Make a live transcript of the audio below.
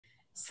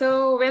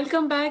So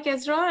welcome back,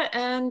 Ezra,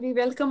 and we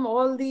welcome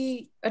all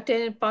the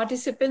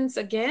participants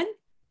again.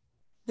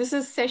 This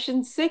is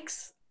session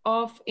 6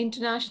 of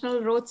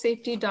International Road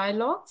Safety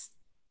Dialogues,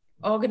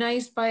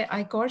 organized by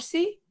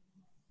ICoRSI,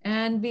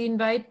 and we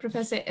invite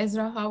Professor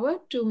Ezra Hauer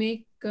to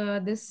make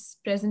this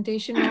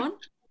presentation on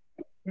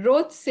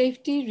road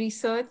safety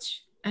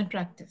research and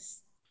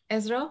practice.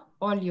 Ezra,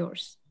 all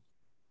yours.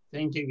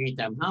 Thank you,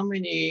 Geetam. How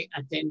many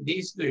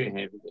attendees do you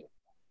have there?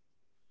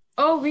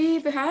 Oh,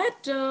 we've had,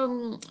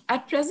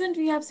 at present,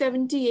 we have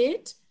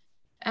 78.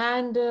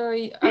 And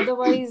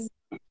otherwise,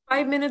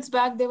 5 minutes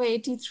back, there were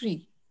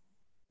 83.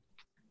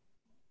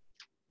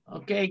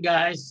 Okay,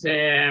 guys.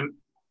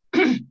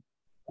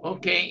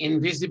 Okay,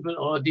 invisible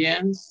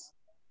audience.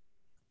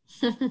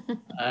 When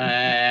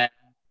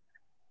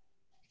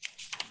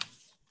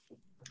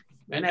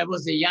I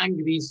was a young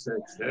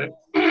researcher,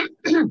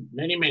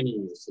 many, many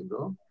years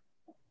ago,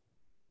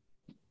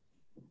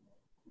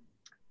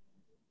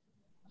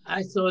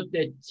 I thought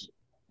that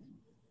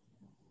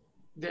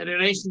the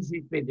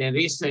relationship between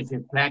research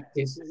and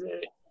practice is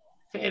a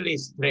fairly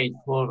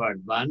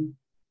straightforward one.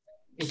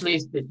 At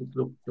least it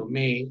looked to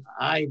me.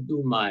 I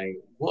do my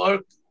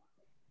work,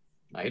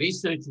 my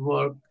research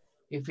work.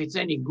 If it's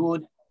any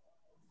good,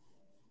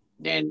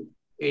 then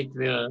it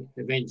will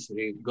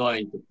eventually go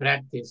into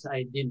practice.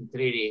 I didn't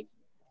really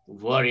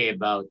worry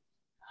about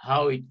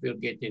how it will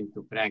get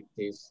into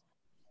practice.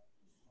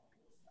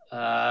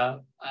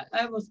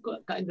 I was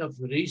kind of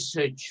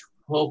research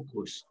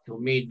focused. To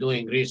me,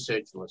 doing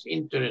research was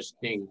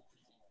interesting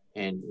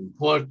and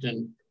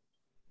important.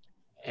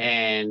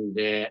 And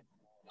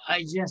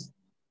I just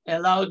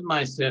allowed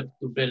myself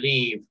to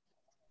believe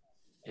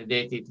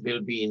that it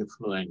will be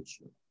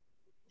influential.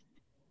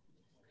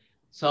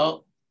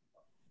 So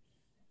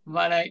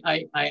while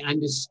I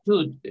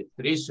understood that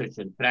research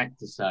and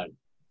practice are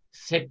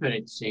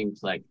separate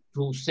things, like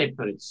two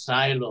separate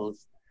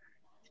silos,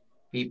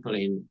 people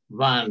in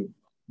one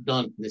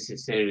don't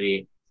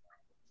necessarily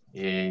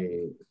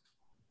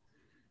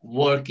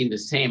work in the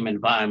same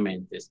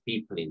environment as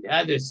people in the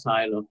other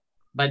silo,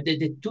 but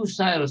the two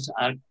silos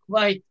are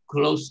quite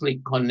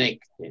closely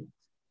connected.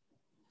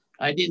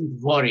 I didn't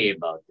worry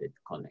about that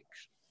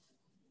connection.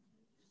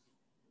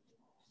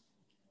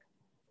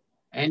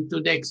 And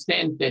to the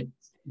extent that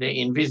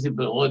the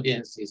invisible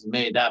audience is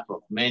made up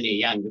of many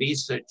young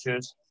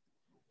researchers,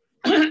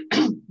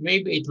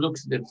 maybe it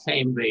looks the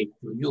same way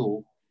to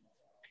you.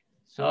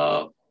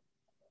 So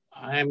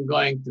I'm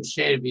going to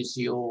share with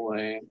you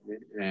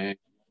the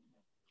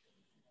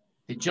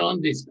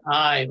jaundiced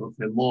eye of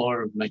a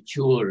more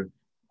mature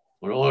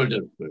or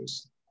older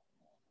person.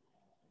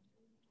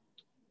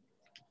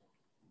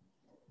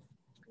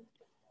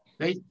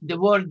 But the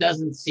world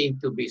doesn't seem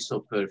to be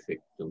so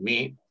perfect to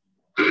me.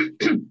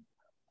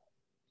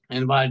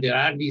 And while there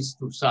are these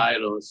two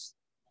silos,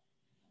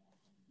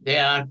 they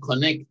are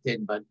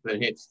connected, but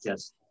perhaps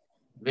just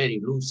very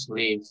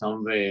loosely,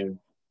 somewhere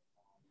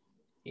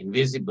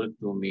invisible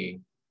to me.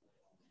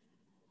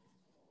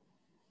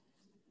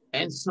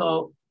 And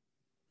so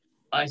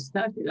I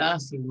started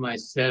asking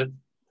myself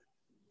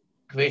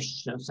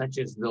questions such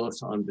as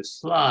those on the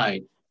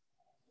slide.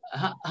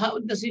 How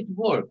does it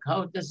work?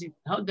 How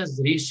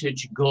does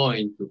research go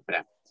into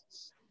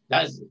practice?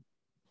 Does it?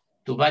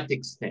 To what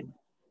extent?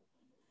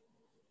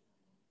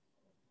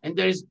 And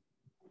there's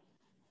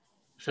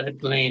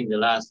certainly in the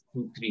last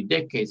 2-3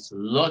 decades,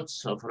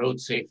 lots of road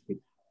safety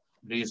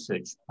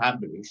research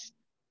published.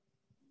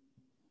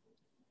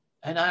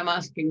 And I'm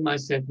asking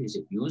myself, is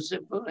it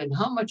usable? And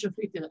how much of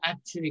it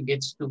actually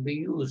gets to be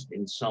used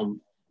in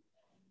some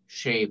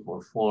shape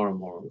or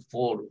form or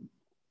forum?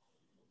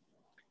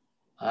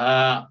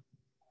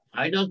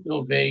 I don't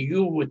know where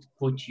you would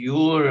put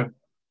your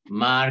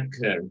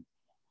marker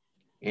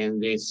in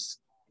this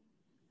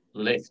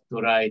left to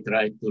right,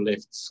 right to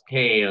left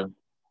scale,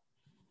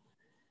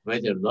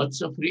 whether lots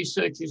of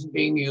research is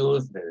being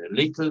used, whether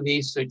little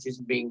research is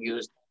being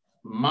used.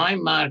 My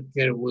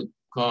marker would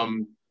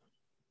come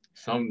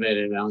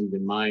somewhere around the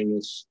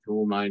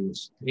 -2,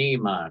 -3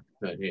 mark,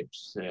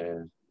 perhaps.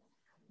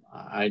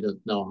 I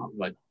don't know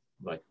what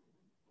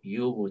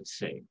you would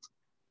say.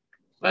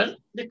 Well,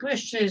 the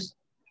question is,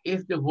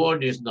 if the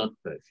world is not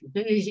perfect,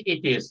 then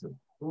it isn't.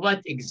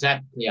 What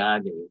exactly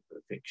are the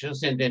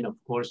imperfections? And then, of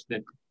course,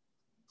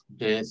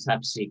 the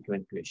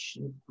subsequent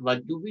question,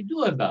 what do we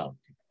do about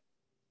it?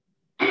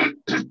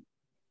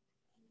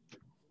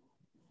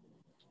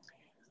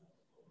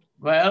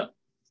 Well,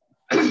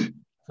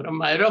 from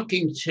my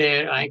rocking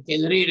chair, I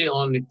can really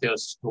only tell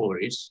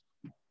stories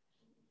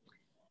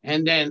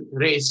and then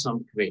raise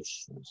some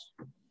questions.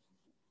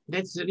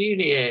 That's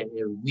really a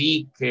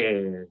weak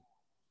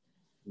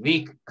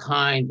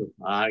kind of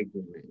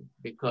argument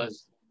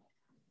because,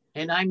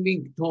 and I'm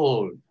being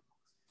told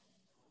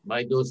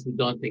by those who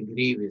don't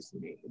agree with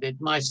me, that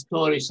my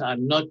stories are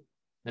not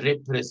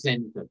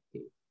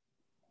representative.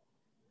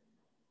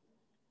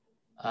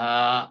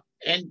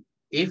 And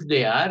if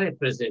they are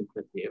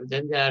representative,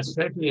 then they are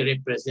certainly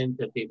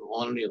representative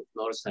only of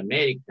North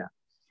America,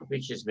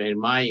 which is where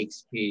my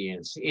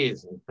experience is,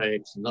 and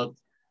perhaps not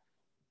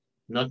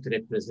not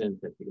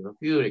representative of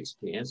your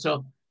experience.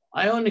 So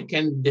I only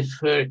can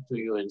defer to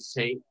you and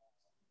say,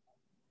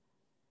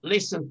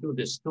 listen to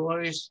the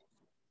stories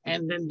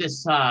and then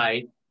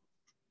decide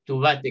to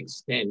what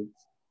extent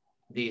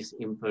these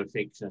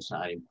imperfections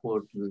are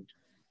important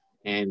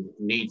and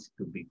need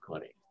to be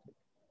corrected.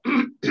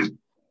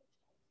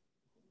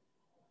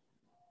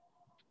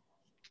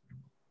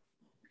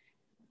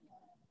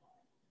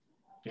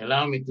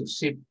 Allow me to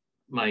sip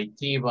my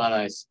tea while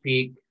I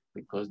speak,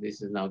 because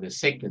this is now the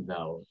second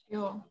hour.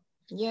 Sure.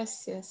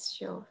 Yes, yes,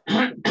 sure.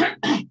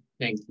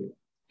 Thank you.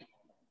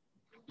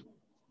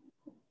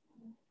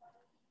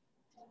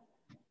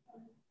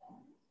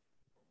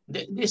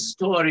 This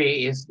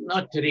story is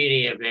not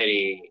really a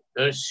very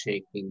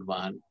earth-shaking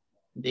one.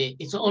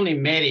 Its only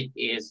merit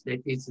is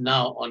that it's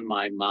now on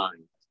my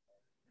mind.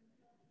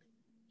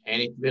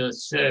 And it will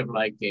serve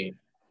like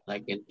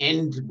an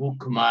end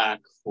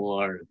bookmark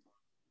for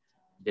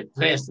the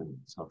present.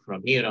 So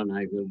from here on,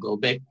 I will go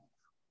back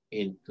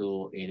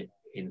into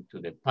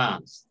the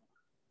past.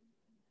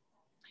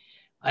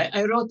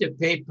 I wrote a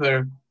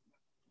paper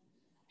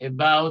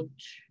about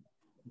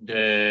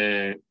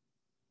the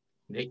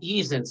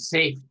ease and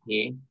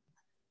safety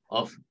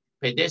of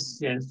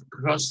pedestrians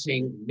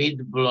crossing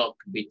mid-block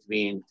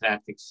between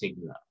traffic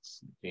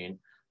signals, between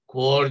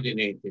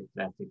coordinated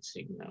traffic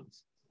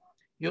signals.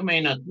 You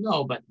may not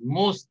know, but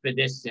most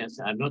pedestrians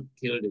are not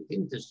killed at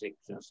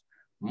intersections.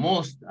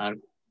 Most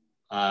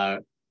are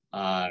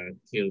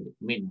killed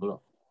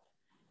mid-block.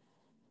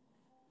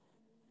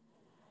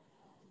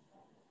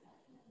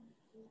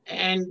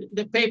 And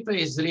the paper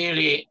is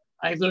really,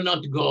 I will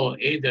not go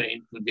either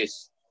into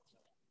this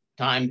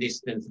time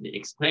distance,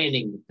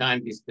 explaining the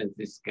time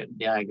distance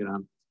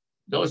diagram.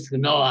 Those who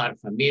know are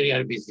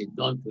familiar with it,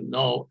 don't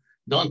know,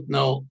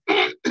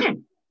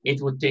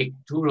 it would take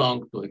too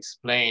long to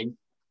explain.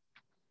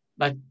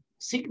 But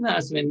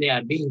signals, when they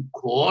are being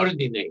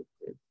coordinated,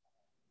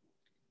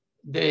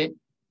 the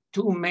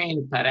two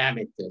main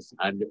parameters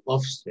are the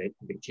offset,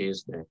 which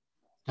is the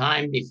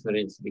time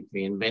difference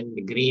between when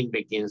the green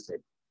begins at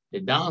the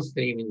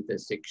downstream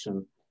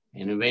intersection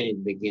and when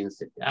it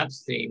begins at the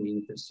upstream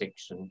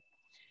intersection,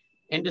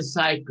 and the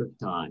cycle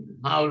time.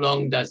 How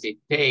long does it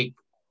take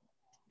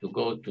to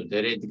go to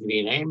the red,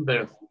 green,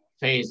 amber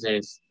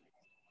phases?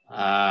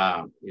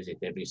 Is it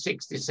every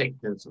 60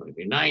 seconds or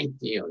every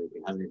 90 or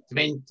every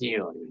 120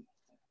 or in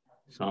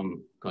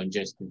some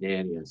congested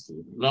areas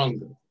even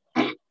longer?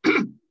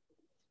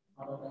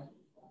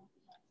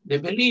 The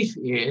belief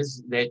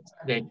is that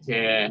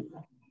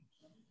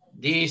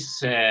these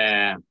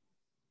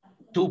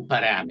two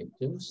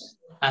parameters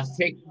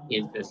affect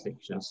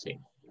intersection safety.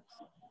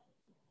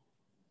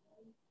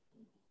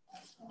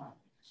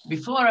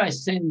 Before I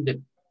send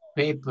the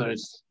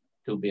papers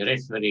to be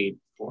refereed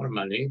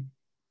formally,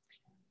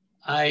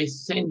 I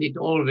send it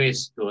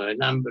always to a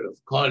number of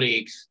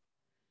colleagues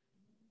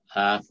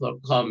for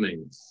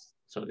comments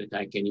so that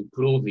I can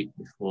improve it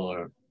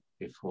before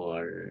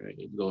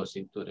it goes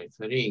into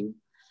refereeing.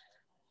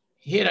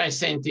 Here I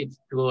sent it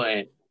to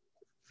a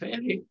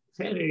very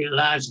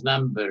large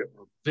number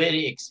of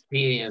very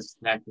experienced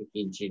traffic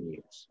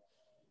engineers.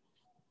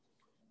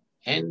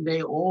 And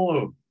they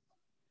all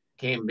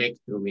came back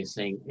to me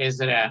saying,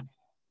 Ezra,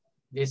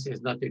 this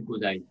is not a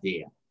good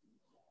idea.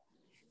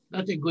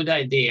 Not a good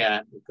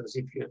idea, because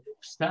if you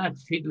start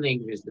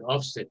fiddling with the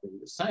offset and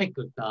the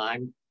cycle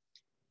time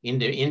in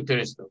the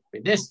interest of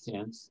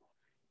pedestrians,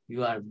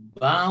 you are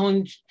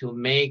bound to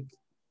make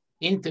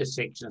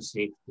intersection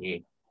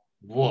safety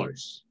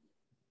worse.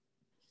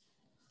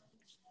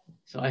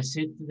 So I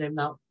said to them,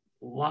 now,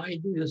 why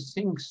do you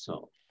think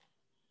so?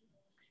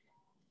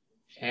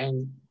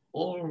 And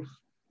all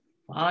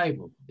 5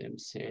 of them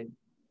said,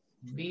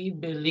 we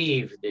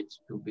believe that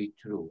to be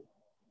true.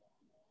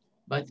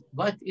 But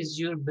what is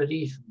your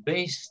belief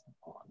based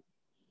on?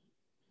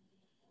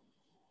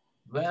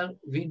 Well,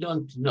 we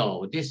don't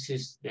know. This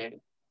is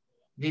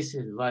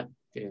what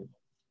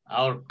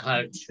our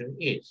culture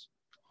is.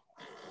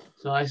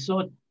 So I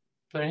thought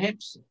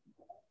perhaps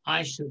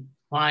I should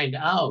find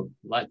out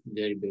what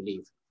their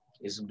belief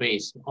is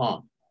based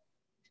on.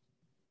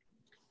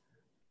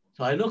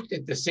 So I looked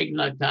at the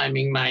signal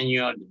timing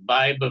manual, the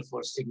Bible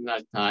for signal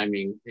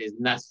timing. There's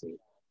nothing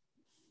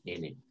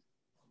in it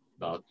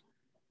about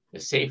the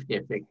safety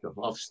effect of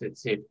offset,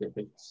 safety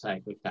effect of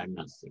cycle time,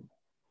 nothing.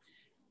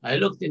 I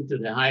looked into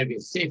the highway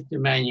safety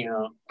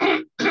manual,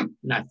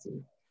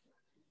 nothing.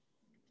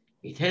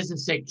 It has a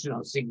section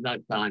on signal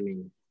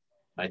timing,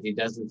 but it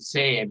doesn't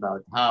say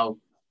about how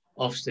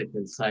offset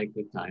and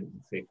cycle time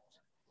affect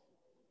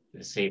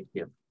the safety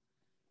of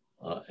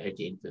at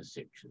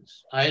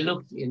intersections. I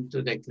looked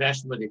into the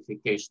crash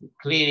modification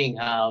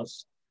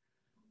clearinghouse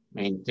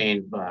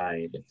maintained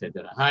by the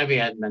Federal Highway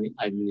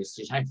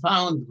Administration. I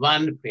found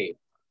one paper,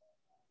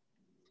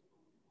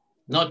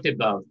 not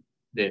about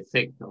the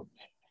effect of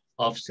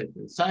offset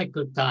and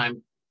cycle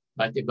time,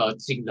 but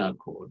about signal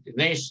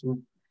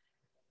coordination.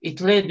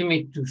 It led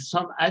me to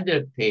some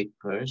other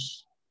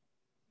papers,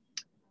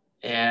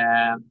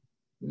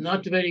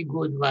 not very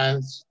good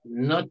ones,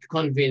 not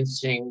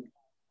convincing,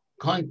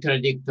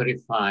 contradictory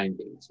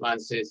findings. One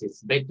says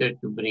it's better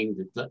to bring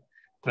the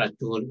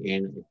platoon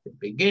in at the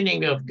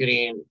beginning of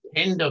green,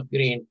 end of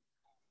green.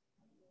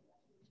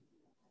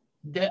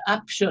 The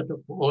upshot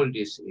of all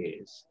this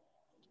is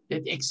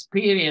that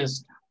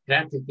experienced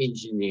traffic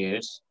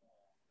engineers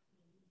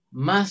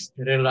must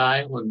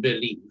rely on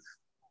belief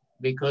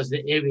because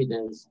the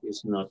evidence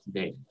is not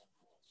there.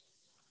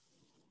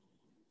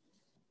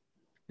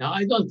 Now,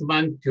 I don't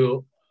want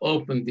to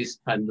open this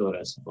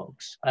Pandora's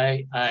box.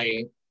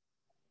 I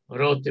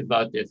wrote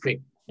about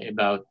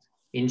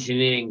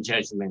engineering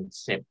judgment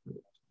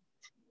separate.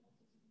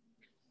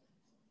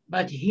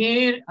 But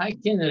here I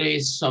can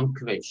raise some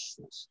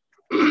questions.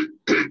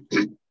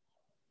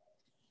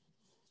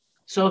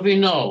 So we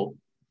know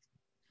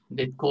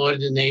that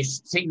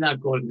signal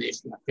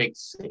coordination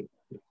affects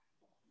safety.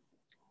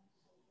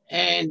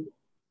 And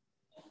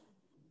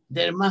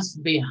there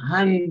must be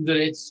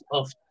hundreds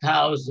of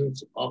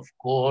thousands of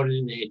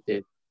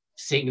coordinated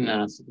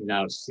signals in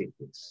our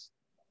cities.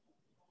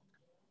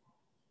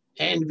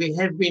 And we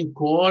have been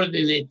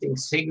coordinating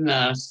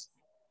signals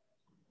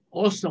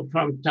also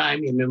from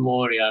time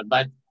immemorial,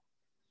 but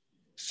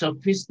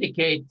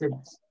sophisticated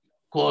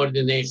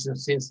coordination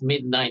since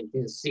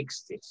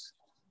mid-1960s.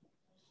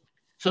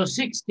 So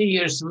 60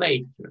 years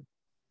later,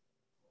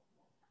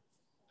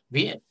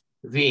 we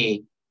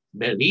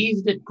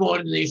believe that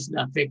coordination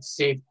affects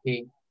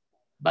safety,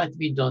 but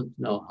we don't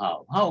know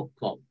how. How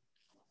come?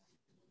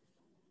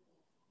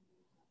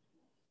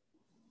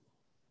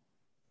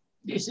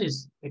 This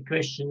is a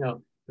question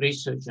of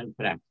research and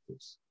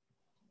practice.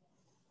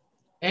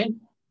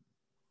 And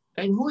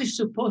who is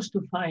supposed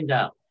to find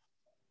out?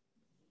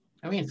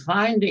 I mean,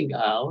 finding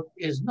out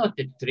is not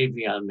a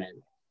trivial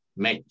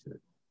matter.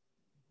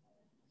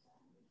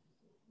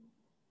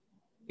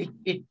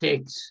 It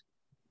takes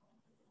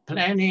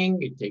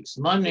planning, it takes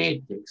money,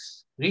 it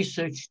takes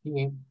research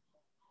team.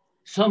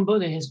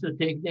 Somebody has to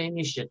take the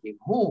initiative.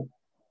 Who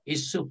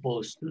is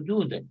supposed to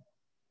do that?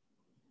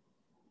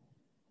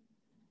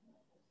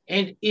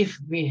 And if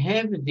we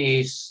have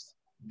these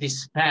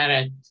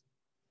disparate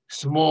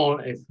small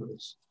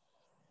efforts,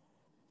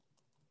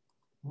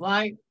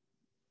 why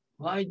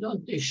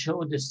don't they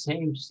show the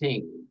same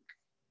thing?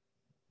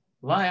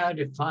 Why are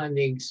the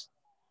findings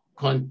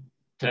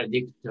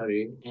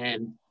contradictory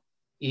and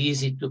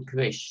easy to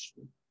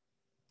question?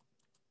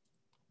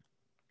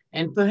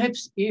 And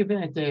perhaps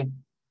even at the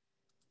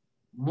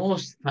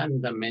most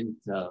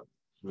fundamental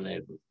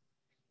level,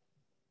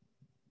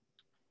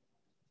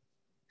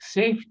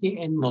 safety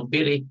and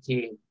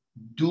mobility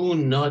do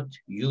not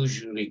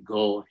usually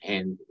go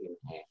hand in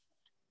hand.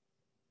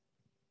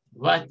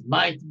 What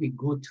might be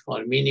good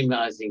for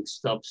minimizing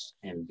stops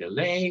and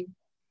delay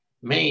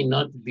may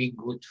not be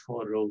good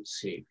for road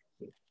safety.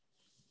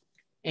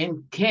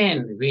 And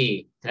can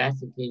we,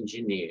 traffic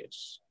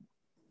engineers,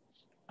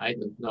 I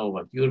don't know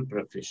what your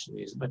profession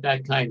is, but I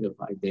kind of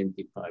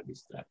identify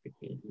with traffic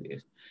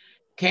engineers.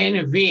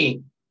 Can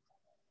we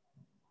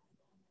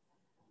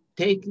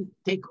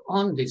take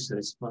on this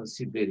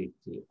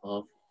responsibility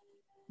of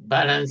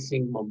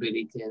balancing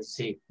mobility and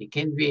safety?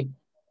 Can we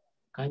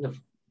kind of,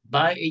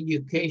 by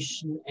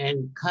education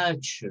and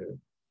culture,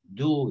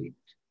 do it?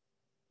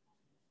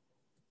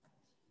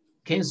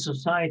 Can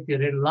society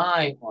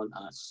rely on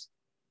us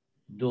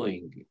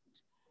doing it?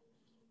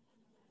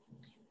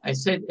 I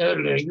said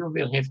earlier, you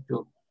will have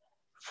to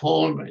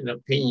form an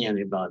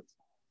opinion about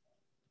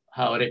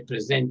how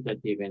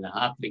representative and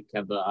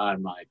applicable are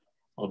my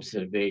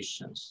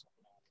observations.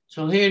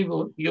 So here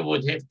you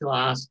would have to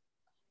ask,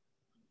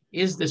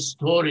 is the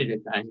story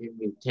that I have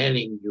been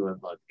telling you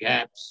about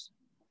gaps,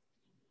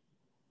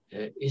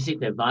 is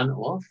it a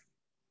one-off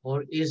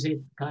or is it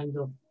kind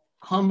of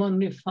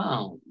commonly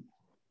found?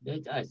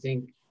 That I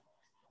think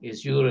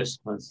is your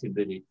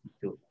responsibility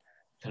to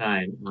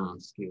try and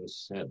ask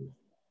yourself.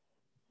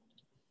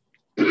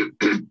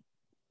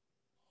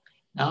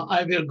 Now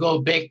I will go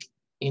back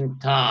in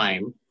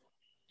time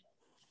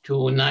to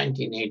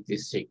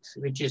 1986,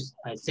 which is,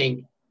 I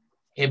think,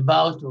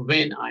 about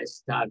when I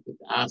started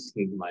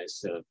asking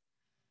myself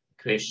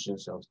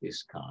questions of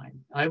this kind.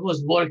 I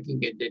was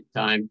working at that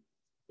time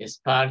as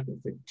part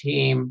of a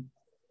team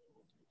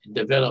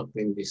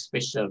developing the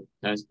Special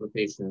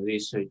Transportation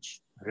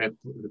Research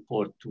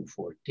Report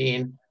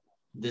 214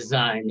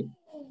 design.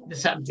 The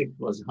subject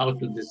was how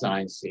to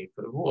design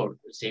safer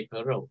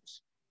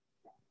roads.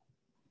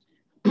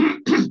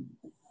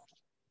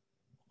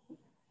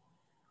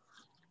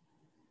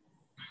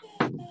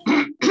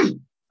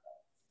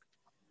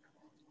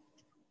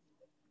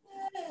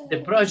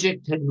 The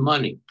project had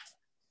money,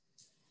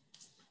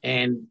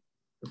 and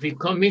we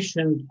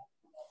commissioned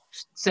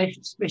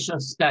special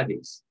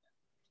studies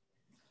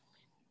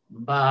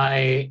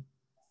by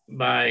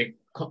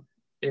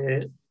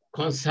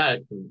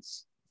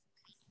consultants,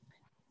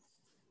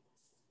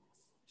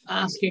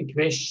 asking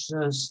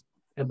questions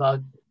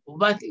about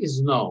what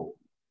is known.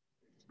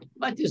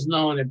 What is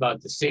known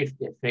about the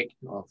safety effect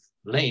of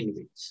lane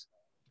widths?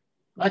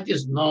 What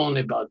is known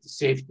about the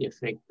safety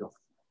effect of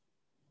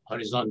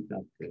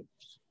horizontal curves?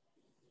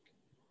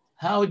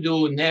 how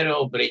do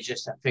narrow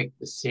bridges affect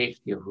the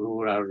safety of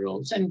rural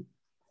roads? And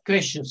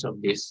questions of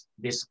this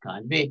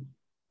kind.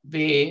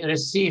 We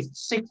received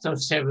 6 or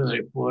 7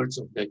 reports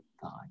of that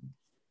kind.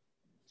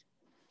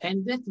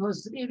 And that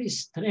was really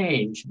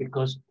strange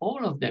because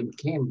all of them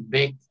came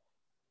back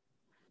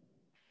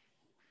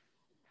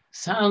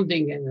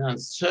sounding an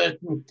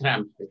uncertain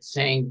trumpet,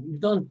 saying, we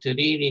don't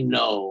really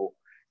know,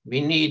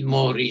 we need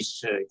more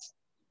research.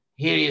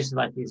 Here is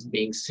what is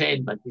being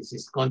said, but this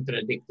is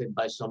contradicted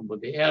by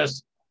somebody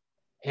else.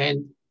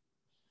 And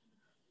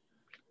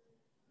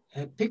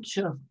a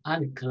picture of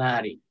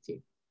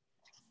unclarity.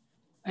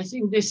 I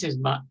think this is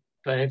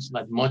perhaps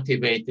what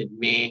motivated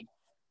me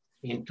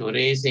into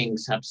raising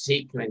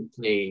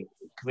subsequently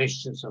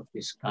questions of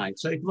this kind.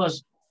 So it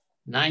was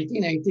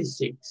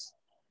 1986,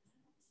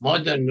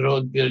 modern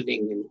road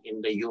building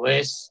in the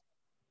US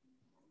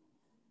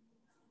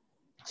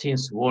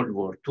since World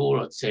War II,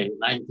 let's say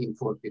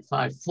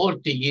 1945,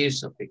 40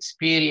 years of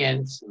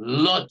experience,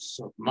 lots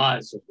of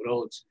miles of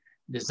roads,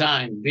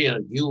 designed,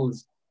 built,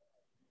 used,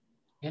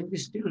 and we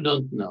still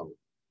don't know.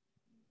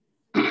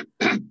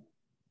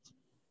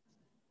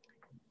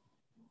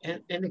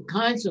 and the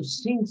kinds of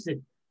things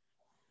that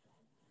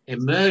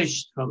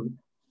emerged from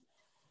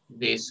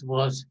this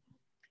was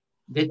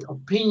that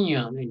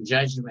opinion and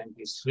judgment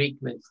is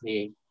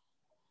frequently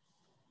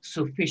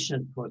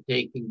sufficient for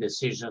taking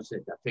decisions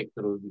that affect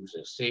road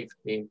user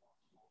safety.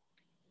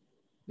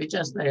 But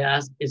just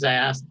as I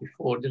asked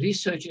before, the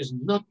research is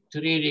not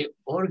really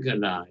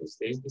organized.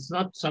 It's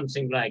not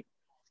something like,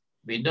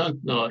 we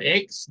don't know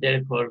X,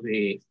 therefore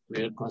we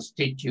will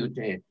constitute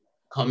a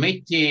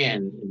committee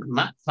and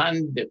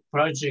fund the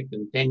project,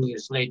 and 10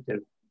 years later,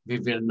 we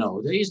will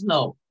know. There is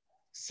no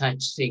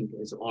such thing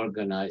as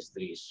organized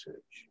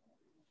research.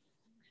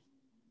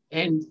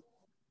 And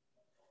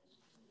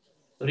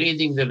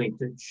reading the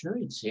literature,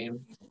 it seems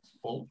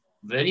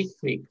very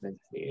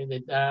frequently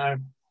that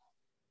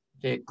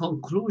the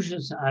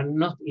conclusions are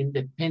not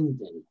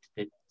independent,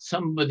 that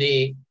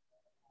somebody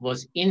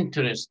was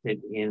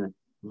interested in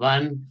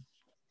one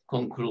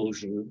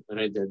conclusion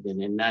rather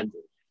than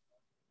another.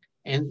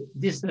 And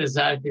this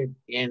resulted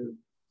in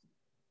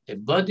a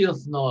body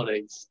of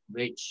knowledge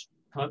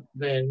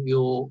where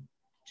you,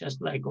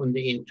 just like on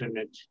the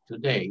internet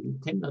today, you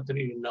cannot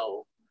really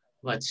know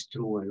what's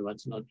true and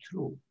what's not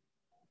true.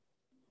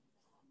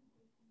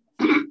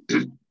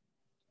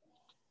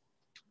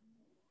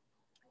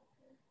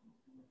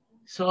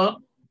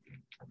 So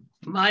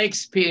my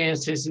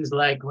experiences is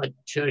like what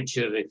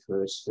Churchill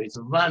refers to. It's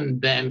one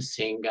damn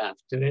thing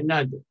after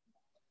another.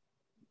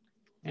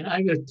 And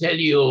I will tell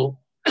you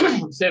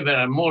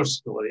several more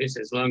stories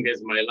as long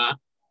as my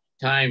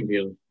time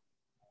will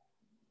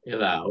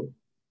allow.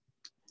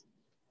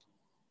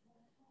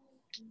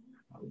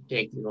 I'm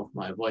taking off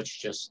my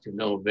watch just to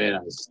know where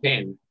I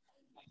stand.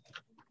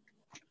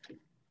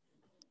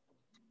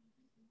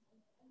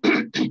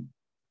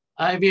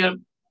 I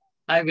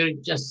will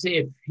just say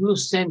a few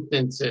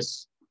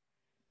sentences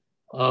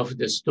of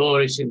the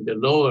stories in the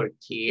lower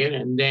tier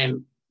and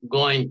then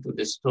go into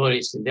the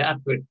stories in the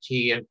upper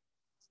tier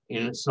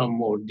in some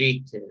more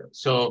detail.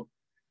 So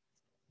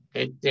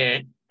at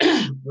the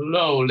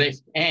low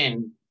left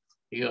end,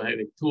 you have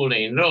a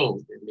 2-lane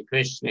road. And the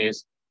question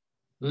is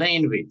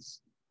lane width.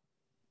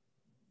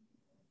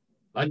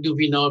 What do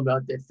we know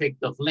about the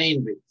effect of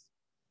lane width?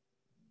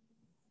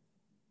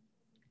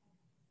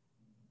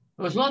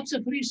 There was lots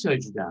of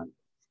research done.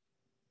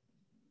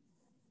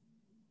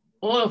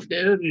 All of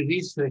the early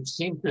research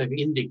seemed to have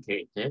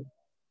indicated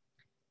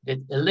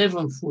that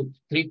 11-foot,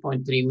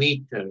 3.3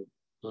 meter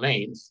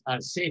lanes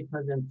are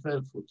safer than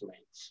 12-foot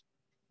lanes.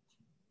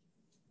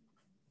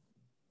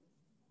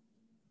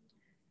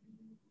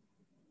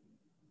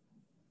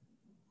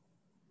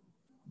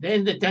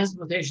 Then the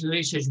Transportation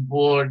Research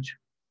Board,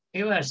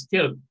 we were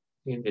still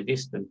in the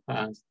distant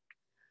past,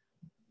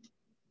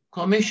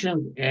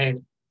 commissioned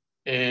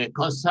a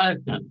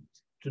consultant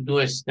to do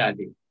a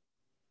study.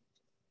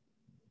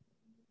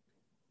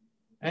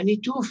 And he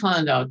too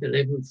found out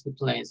 11-foot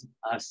lanes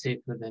are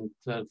safer than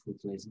 12-foot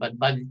lanes. But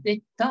by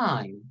that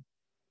time,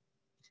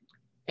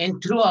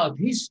 and throughout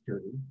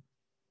history,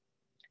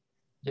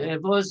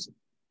 there was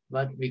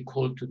what we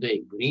call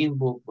today Green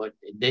Book, but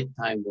at that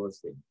time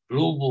was the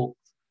Blue Book,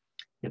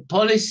 the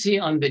policy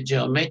on the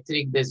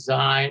geometric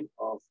design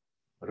of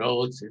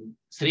roads and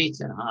streets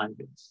and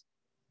highways.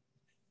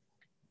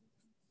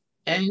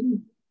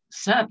 And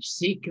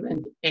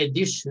subsequent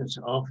editions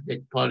of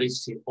that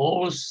policy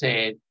all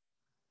said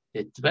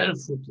that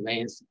 12-foot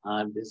lanes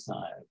are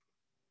desirable.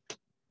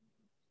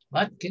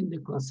 What can the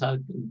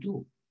consultant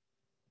do?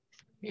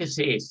 He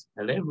says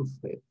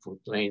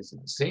 11-foot lanes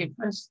are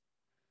safest.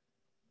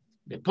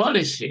 The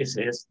policy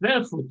says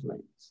 12-foot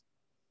lanes.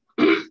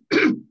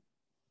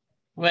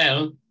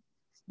 Well,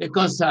 the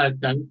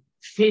consultant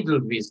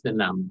fiddled with the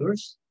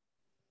numbers,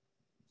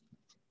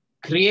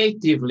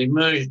 creatively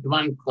merged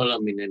one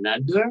column in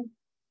another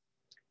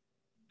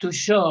to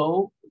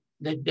show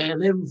that the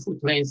 11-foot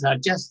lanes are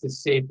just as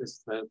safe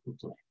as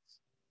 12-foot lanes.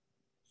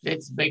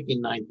 That's back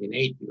in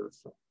 1980 or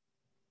so.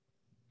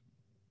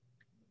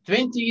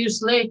 20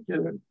 years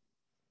later,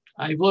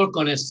 I work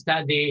on a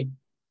study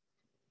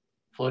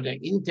for the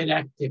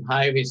interactive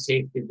highway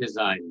safety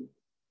design.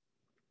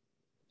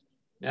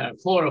 There are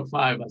 4 or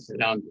 5 of us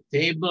around the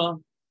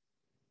table.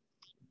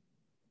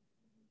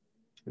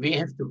 We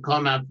have to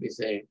come up with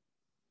a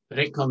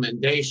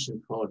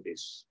recommendation for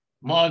this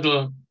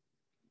model.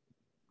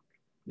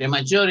 The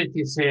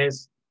majority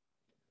says,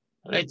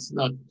 let's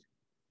not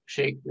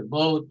shake the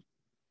boat.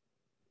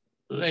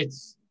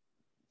 Let's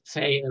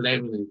say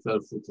 11 and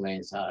 12 foot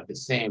lanes are the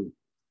same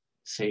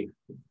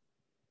safety.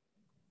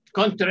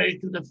 Contrary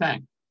to the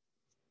fact.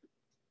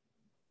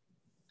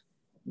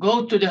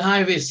 Go to the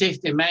Highway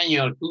Safety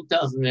Manual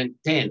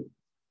 2010.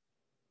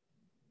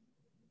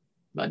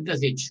 What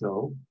does it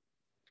show?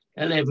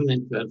 11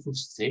 and 12 foot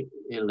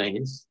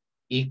lanes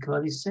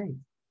equally safe.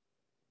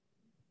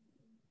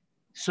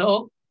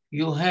 So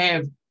you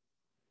have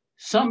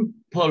some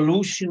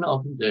pollution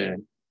of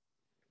the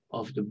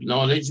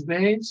knowledge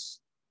base,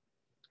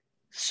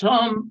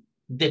 some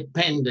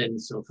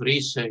dependence of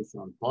research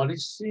on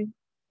policy,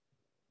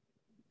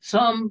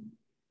 some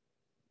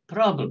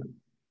problem.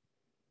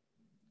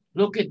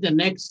 Look at the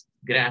next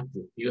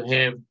graphic. You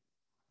have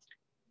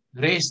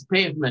raised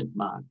pavement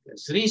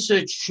markers.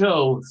 Research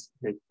shows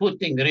that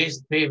putting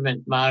raised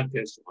pavement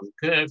markers on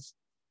curbs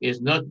is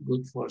not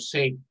good for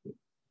safety.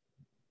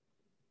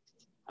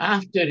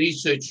 After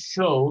research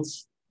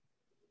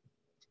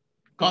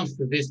comes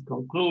to this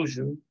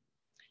conclusion,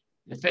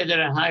 the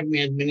Federal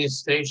Highway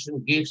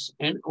Administration gives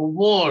an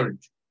award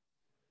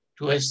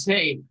to a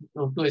state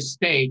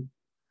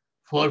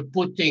for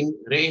putting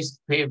raised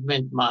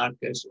pavement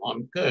markers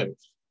on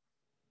curbs.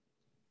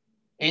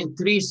 And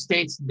 3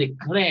 states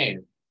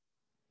declare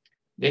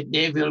that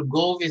they will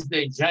go with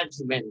the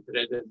judgment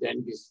rather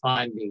than with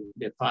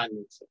the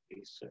findings of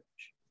research.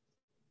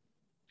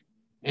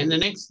 And the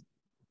next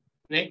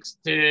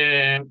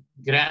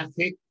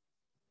graphic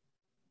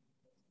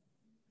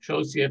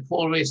shows you a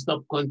 4-way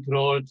stop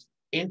controlled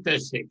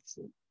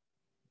intersection.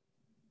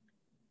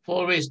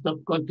 4-way stop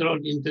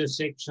controlled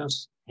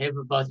intersections have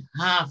about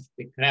half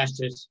the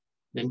crashes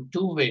than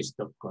 2-way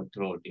stop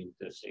controlled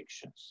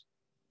intersections.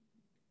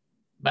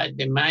 But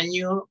the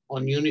Manual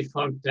on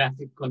Uniform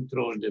Traffic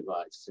Control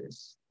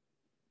Devices,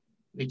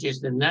 which is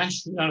the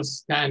national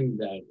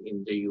standard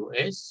in the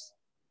US,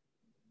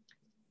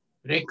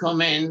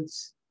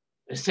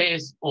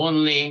 says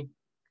only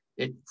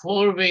that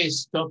 4-way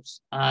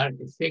stops are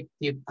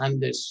effective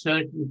under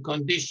certain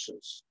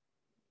conditions.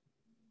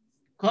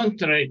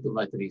 Contrary to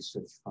what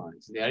research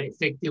finds, they are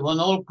effective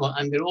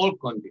under all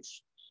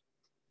conditions,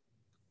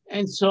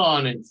 and so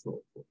on and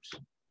so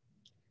forth.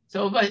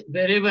 So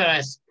wherever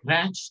I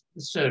scratch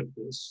the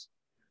surface,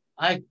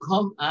 I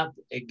come up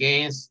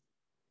against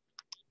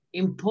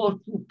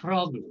important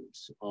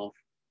problems of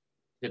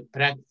the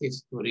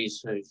practice to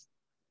research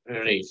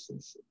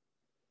relationship.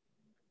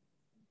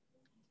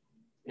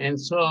 And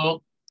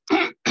so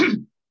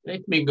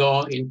let me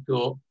go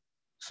into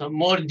some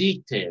more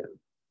detail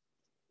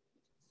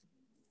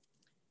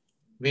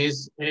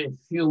with a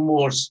few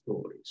more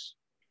stories.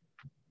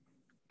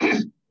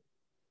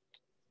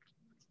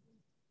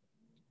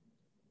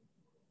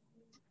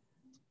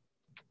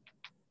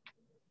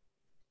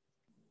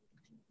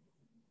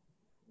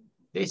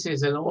 This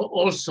is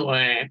also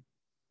a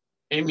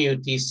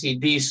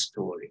MUTCD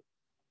story.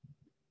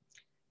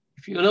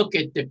 If you look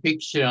at the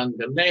picture on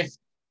the left,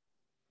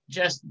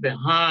 just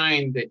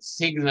behind that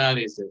signal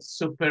is a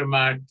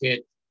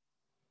supermarket.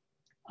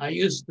 I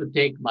used to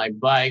take my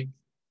bike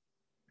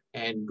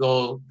and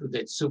go to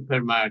that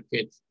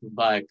supermarket to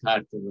buy a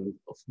carton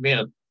of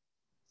milk.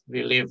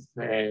 We live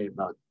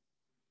about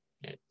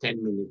a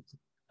 10-minute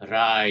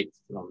ride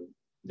from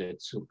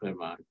that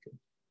supermarket.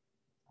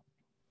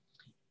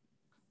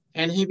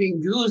 And having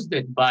used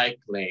that bike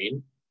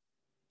lane,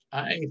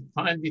 I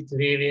find it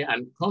really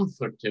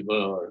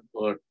uncomfortable,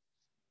 or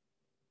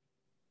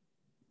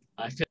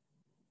I feel.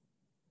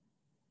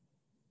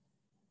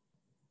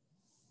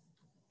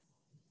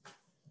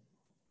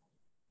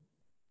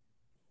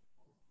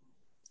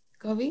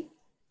 Kavi?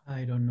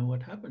 I don't know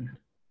what happened.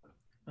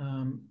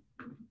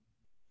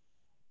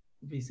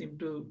 He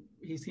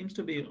seems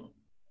to be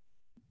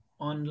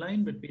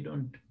online, but we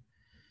don't.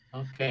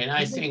 Okay, and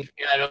I think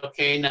we are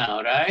okay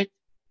now, right?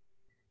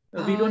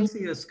 We don't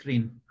see your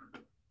screen.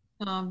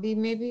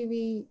 Maybe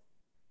we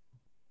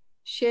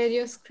share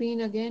your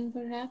screen again,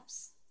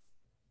 perhaps.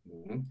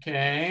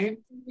 Okay.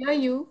 Yeah,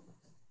 you.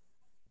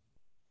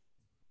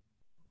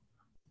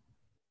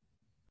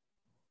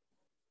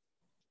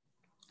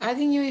 I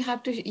think you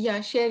have to,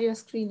 share your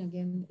screen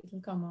again. It'll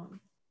come on.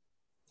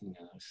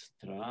 Let's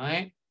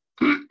try.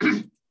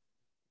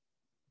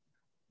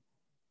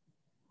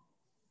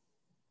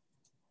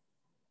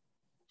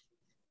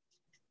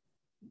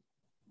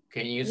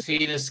 Can you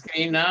see the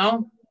screen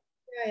now?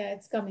 Yeah,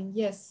 it's coming.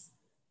 Yes.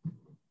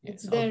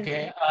 It's there.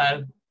 Okay,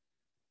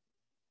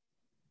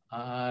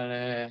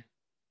 I'll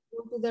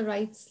go to the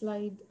right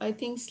slide. I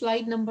think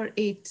slide number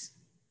 8.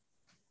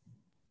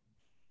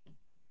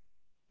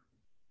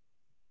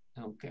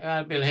 Okay,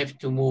 I will have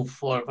to move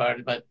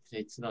forward, but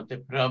it's not a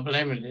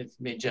problem. Let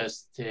me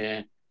just...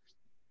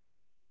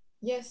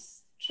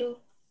 Yes, true.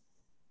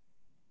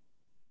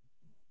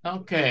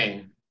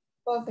 Okay.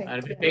 Perfect.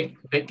 Are we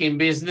back in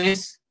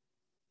business?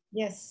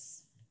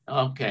 Yes.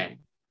 Okay.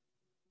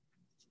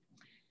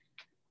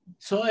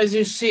 So as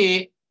you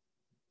see,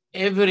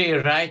 every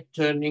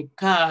right-turning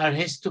car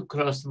has to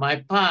cross my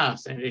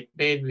path, and it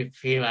made me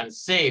feel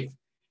unsafe.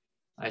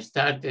 I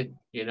started,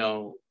 you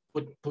know,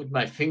 put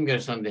my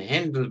fingers on the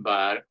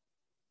handlebar,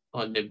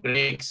 on the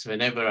brakes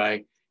whenever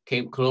I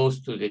came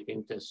close to the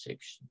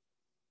intersection.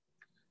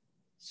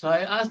 So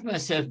I asked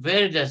myself,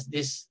 where does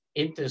this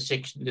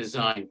intersection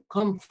design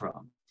come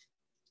from?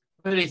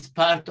 Well, it's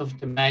part of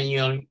the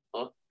manual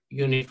of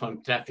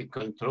uniform traffic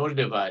control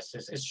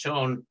devices, as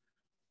shown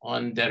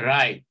on the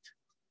right.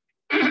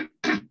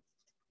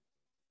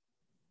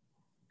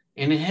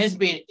 And it has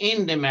been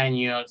in the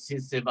manual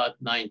since about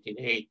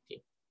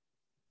 1980.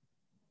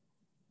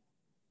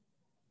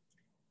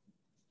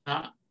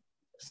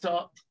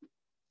 So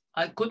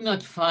I could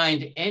not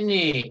find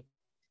any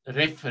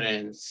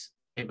reference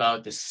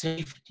about the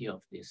safety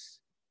of this,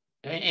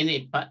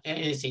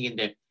 anything in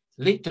the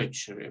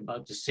literature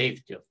about the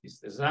safety of this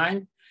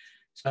design.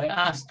 So I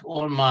asked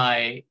all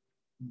my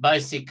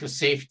bicycle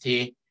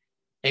safety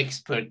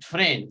expert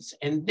friends,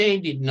 and they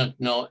did not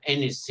know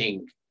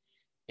anything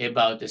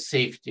about the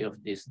safety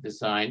of this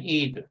design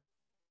either.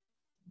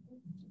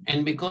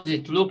 And because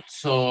it looked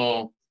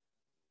so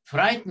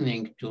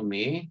frightening to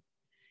me,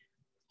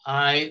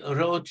 I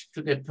wrote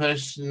to the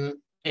person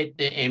at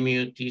the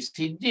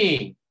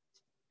MUTCD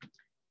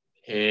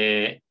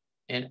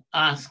and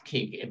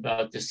asking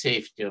about the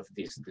safety of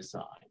this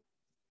design.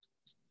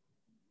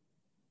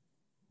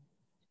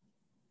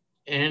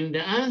 And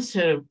the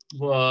answer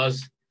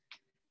was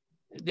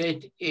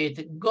that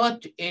it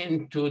got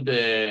into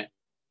the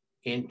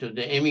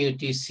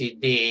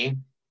MUTCD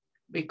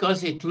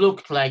because it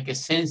looked like a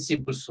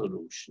sensible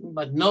solution,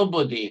 but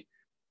nobody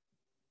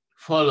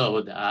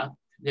followed up.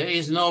 There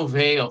is no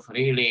way of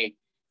really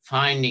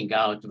finding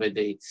out whether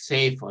it's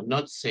safe or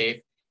not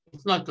safe.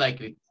 It's not like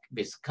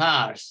with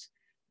cars.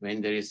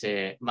 When there is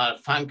a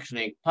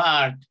malfunctioning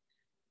part,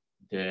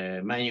 the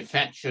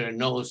manufacturer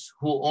knows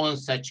who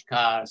owns such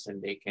cars,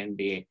 and they can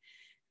be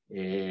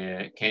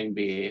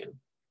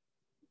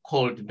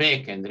called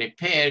back and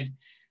repaired.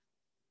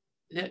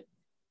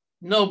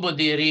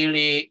 Nobody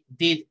really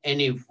did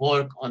any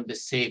work on the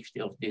safety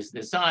of this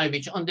design,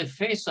 which on the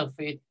face of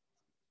it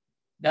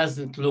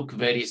doesn't look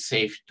very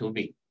safe to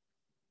me.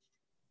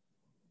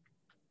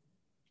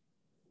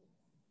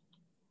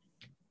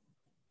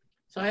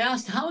 So I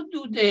asked, how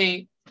do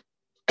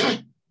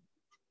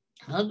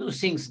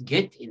things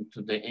get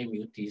into the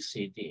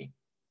MUTCD?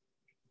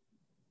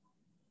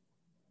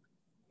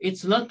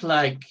 It's not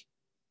like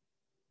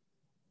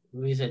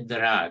with a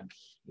drug,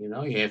 you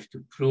know, you have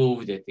to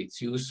prove that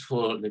it's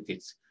useful, that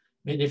it's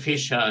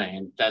beneficial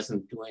and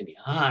doesn't do any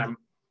harm.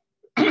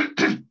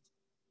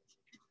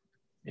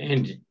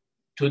 And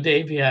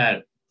today we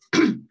are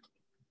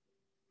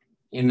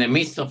in the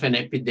midst of an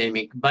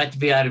epidemic, but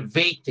we are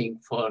waiting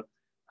for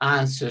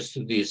answers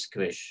to these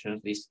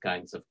questions, these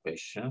kinds of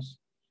questions.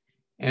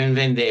 And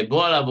when the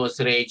Ebola was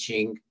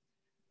raging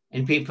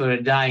and people were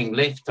dying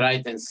left,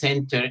 right, and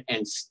center,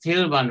 and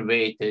still one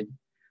waited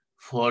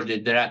for the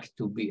drug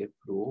to be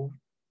approved,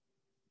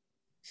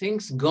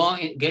 things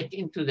get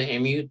into the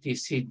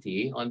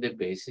MUTCD on the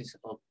basis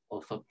of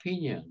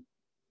opinion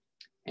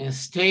and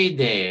stay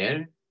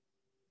there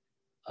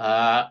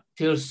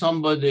till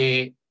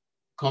somebody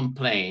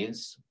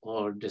complains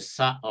or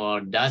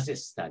does a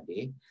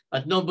study,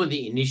 but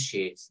nobody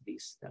initiates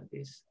these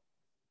studies.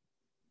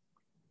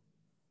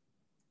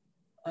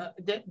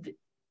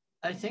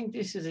 I think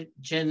this is a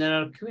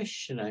general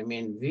question. I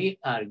mean, we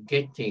are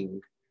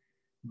getting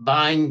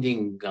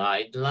binding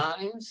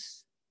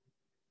guidelines,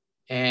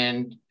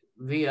 and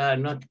we are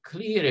not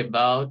clear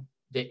about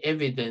the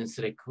evidence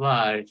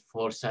required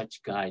for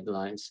such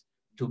guidelines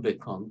to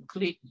become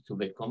clear, to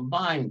become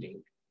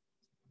binding.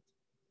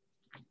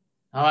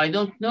 Now, I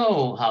don't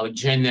know how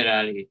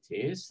general it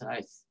is.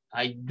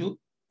 I do,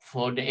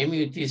 for the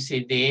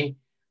MUTCD,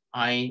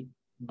 I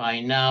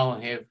by now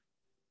have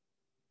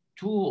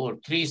 2 or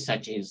 3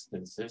 such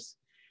instances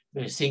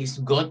where things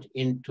got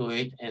into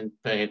it and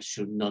perhaps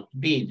should not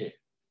be there.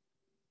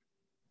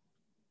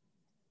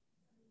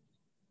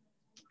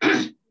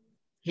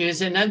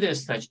 Here's another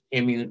such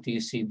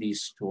MUTCD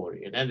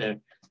story, another,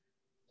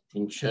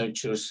 in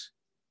Churchill's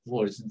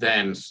words,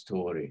 damn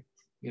story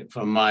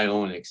from my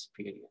own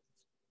experience.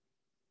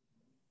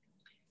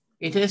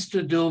 It has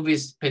to do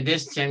with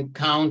pedestrian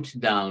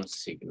countdown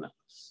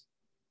signals.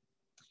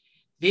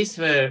 These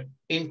were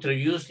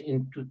introduced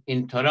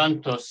in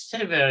Toronto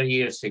several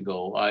years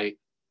ago.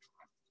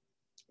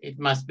 It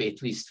must be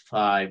at least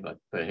 5, but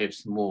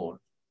perhaps more.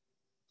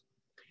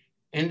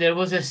 And there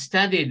was a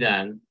study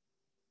done,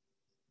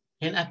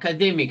 an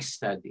academic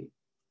study,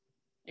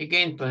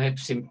 again,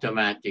 perhaps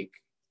symptomatic,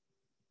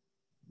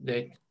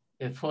 that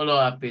a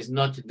follow-up is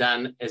not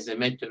done as a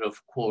matter of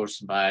course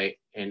by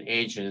an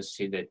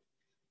agency that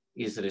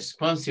is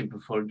responsible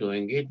for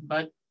doing it,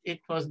 but it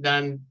was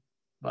done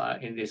by,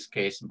 in this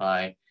case,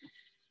 by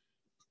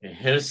a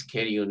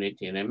healthcare unit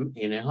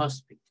in a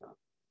hospital,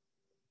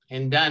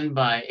 and done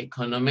by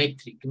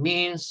econometric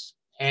means.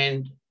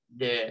 And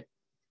the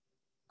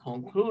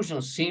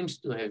conclusion seems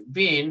to have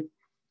been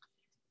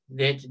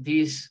that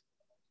these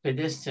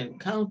pedestrian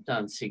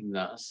countdown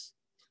signals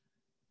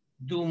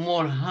do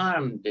more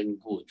harm than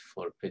good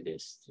for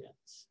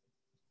pedestrians.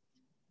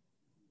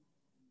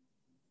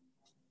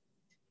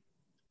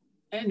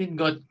 And it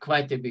got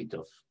quite a bit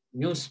of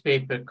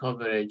newspaper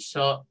coverage.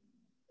 So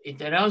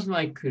it aroused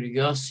my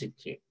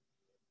curiosity.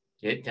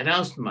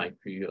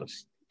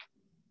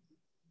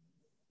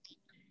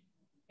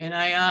 And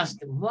I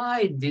asked,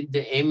 why did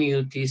the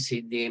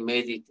MUTCD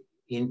made it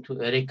into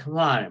a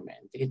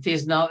requirement? It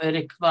is now a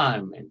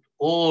requirement.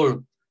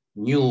 All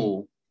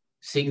new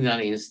signal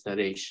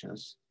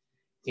installations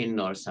in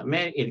North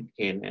America,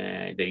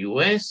 in the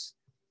US,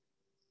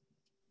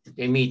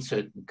 they meet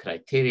certain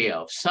criteria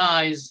of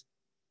size,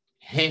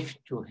 have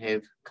to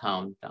have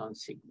countdown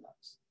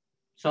signals.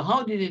 So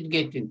how did it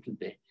get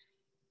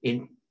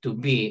to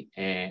be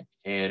a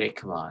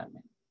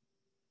requirement?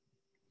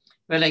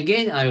 Well,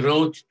 again, I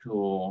wrote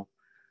to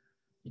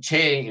the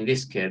chair, in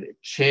this case,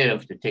 chair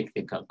of the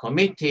technical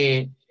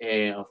committee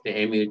of the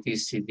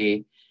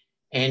MUTCD,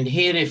 and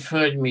he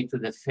referred me to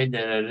the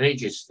Federal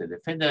Register. The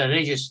Federal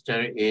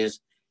Register is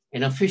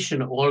an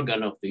official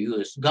organ of the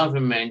US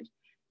government,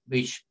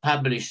 which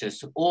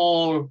publishes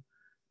all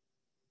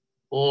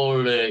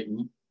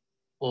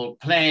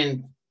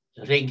planned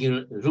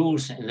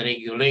rules and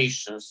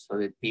regulations so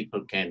that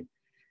people can,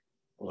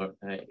 or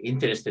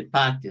interested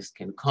parties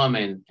can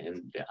comment,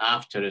 and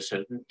after a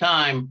certain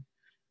time,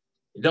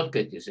 the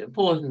docket is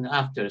important,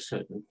 after a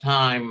certain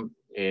time,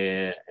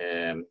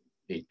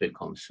 it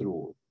becomes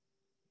rule.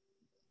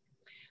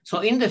 So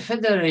in the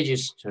Federal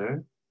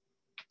Register,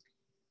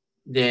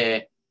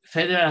 the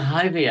Federal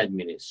Highway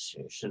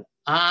Administration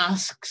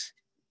asks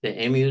the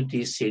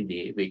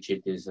MUTCD, which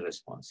it is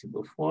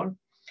responsible for,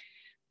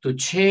 to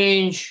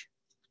change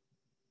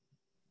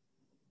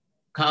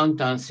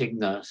countdown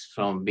signals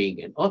from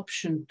being an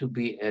option to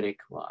be a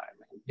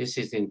requirement. This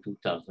is in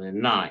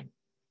 2009.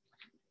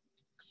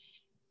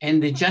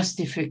 And the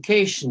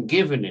justification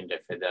given in the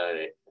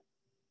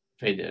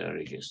Federal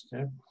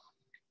Register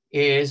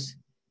is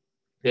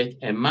that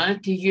a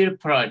multi-year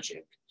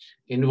project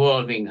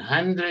involving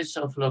hundreds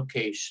of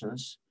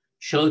locations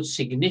showed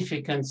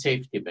significant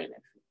safety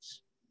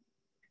benefits.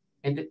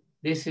 And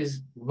this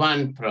is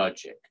one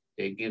project.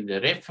 They give the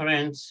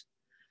reference.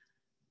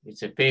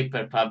 It's a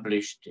paper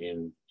published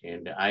in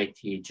the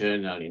IT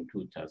journal in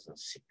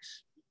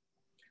 2006.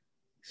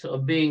 So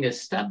being a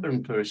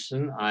stubborn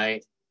person,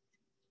 I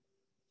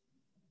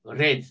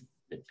read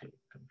the paper.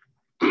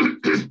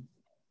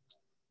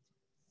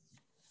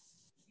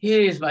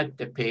 Here is what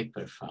the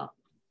paper found.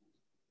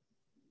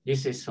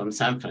 This is from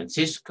San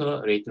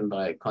Francisco, written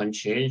by a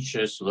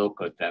conscientious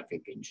local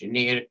traffic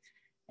engineer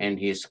and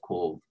his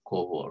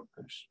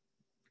co-workers.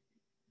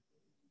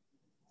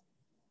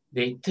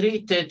 They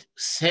treated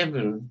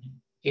 7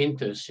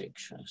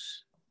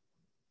 intersections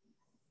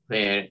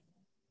where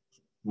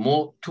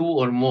 2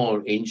 or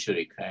more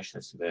injury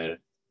crashes were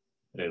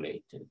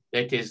related.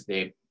 That is,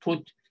 they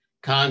put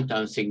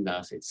countdown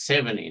signals at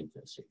 7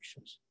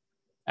 intersections.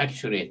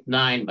 Actually at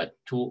 9, but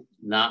 2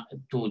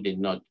 did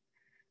not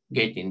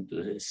get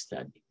into the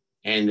study.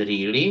 And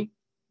really,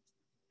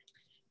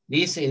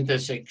 these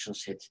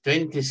intersections had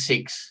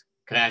 26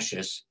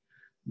 crashes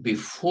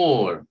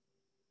before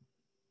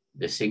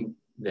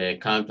the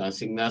countdown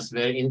signals were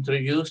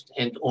introduced,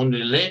 and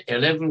only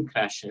 11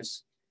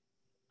 crashes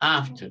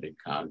after the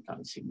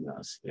countdown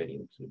signals were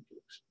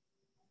introduced.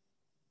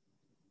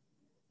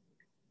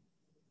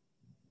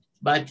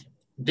 But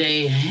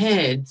they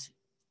had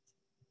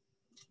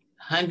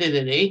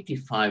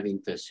 185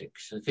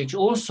 intersections, which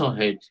also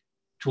had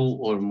 2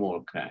 or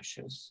more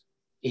crashes,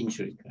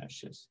 injury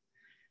crashes.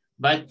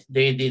 But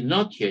they did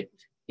not yet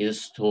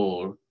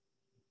install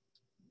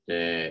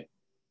the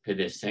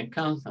pedestrian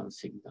countdown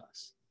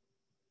signals.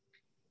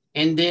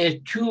 And there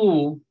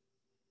 2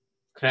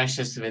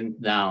 crashes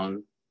went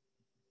down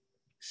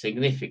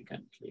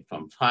significantly,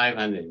 from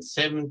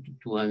 507 to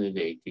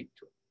 282.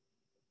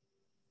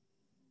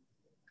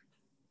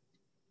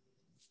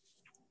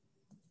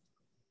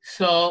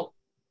 So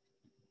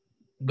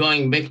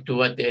going back to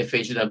what the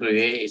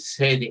FHWA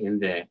said in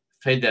the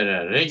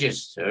Federal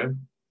Register,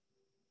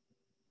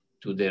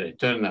 to their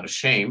eternal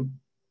shame,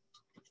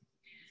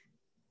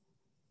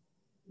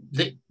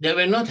 there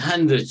were not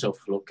hundreds of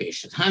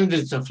locations.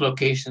 Hundreds of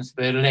locations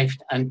were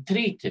left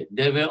untreated.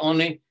 There were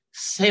only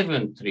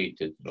 7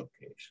 treated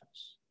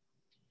locations.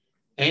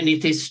 And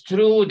it is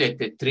true that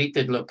the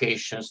treated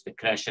locations, the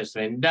crashes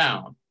went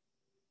down,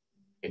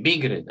 a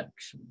big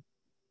reduction.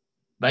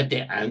 But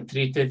the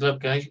untreated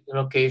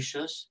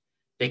locations,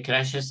 the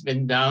crashes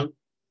went down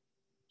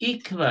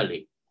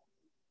equally.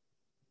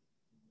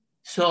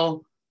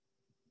 So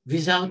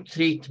without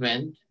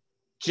treatment,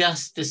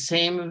 just the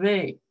same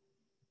way,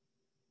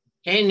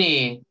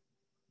 any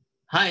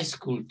high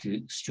school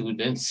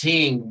student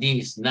seeing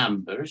these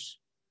numbers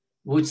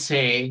would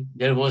say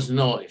there was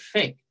no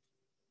effect.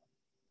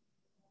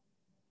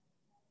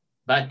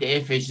 But the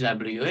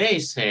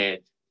FHWA said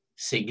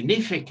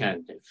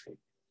significant effect.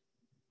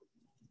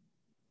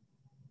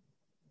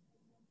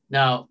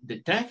 Now, the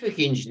traffic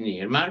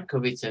engineer,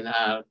 Markowitz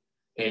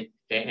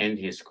and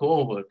his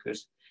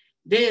co-workers,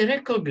 they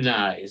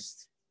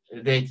recognized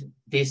that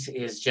this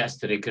is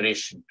just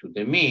regression to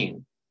the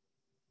mean.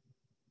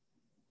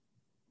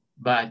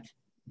 But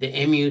the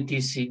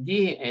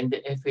MUTCD and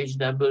the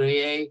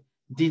FHWA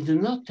did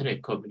not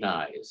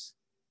recognize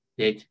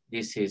that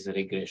this is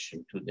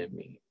regression to the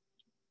mean.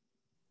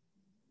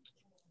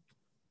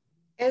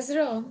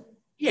 Ezra,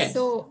 Yes.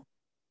 So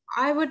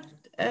I would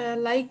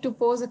like to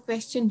pose a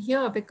question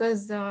here,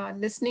 because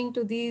listening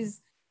to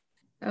these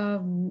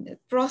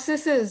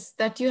processes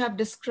that you have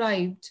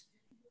described,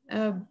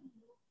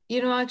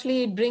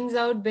 actually it brings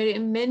out very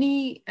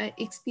many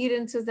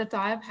experiences that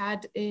I have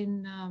had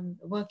in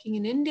working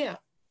in India.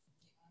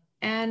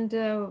 And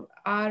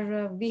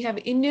we have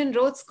Indian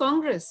Roads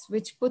Congress,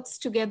 which puts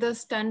together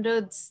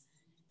standards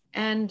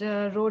and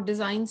road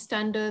design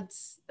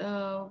standards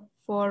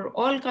for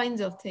all kinds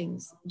of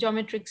things,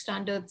 geometric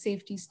standards,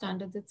 safety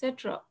standards,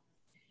 etc.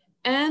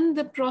 And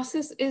the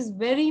process is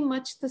very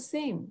much the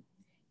same.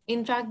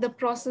 In fact, the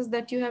process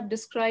that you have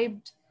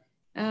described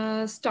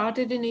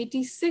started in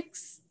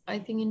 '86. I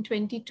think in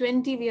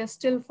 2020, we are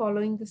still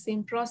following the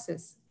same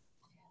process.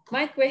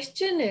 My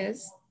question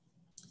is,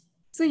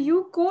 so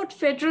you quote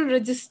Federal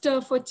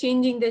Register for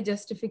changing their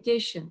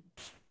justification.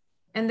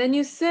 And then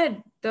you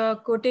said the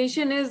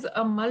quotation is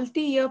a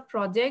multi-year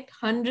project,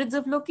 hundreds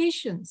of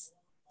locations,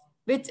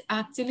 which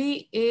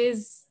actually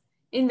is,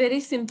 in very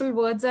simple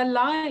words, a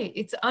lie.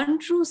 It's an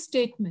untrue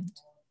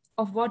statement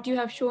of what you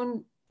have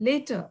shown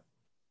later.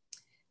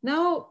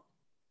 Now,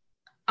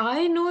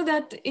 I know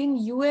that in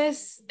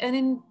US and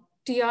in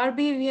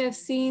TRB, we have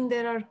seen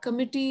there are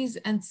committees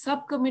and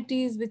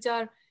subcommittees which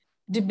are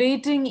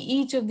debating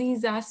each of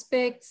these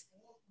aspects.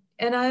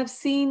 And I have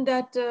seen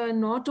that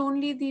not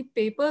only the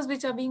papers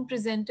which are being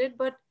presented,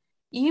 but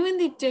even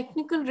the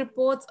technical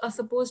reports are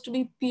supposed to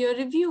be peer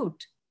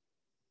reviewed.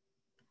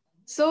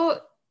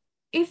 So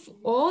if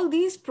all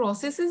these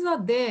processes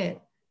are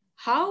there,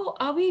 how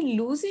are we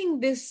losing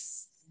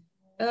this?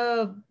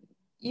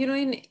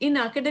 In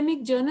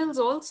academic journals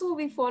also,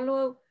 we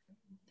follow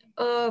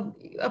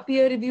a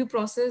peer review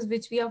process,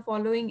 which we are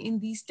following in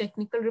these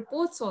technical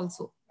reports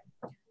also.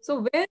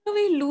 So where are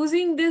we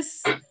losing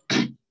this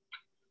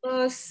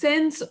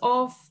sense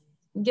of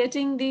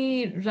getting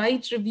the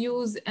right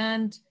reviews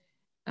and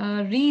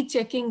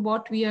rechecking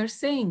what we are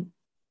saying?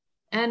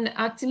 And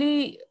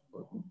actually,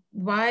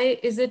 why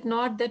is it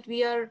not that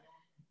we are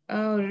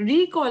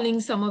recalling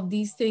some of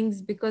these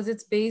things, because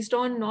it's based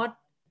on not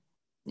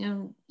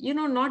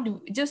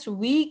just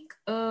weak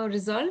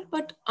result,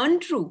 but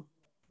untrue.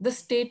 The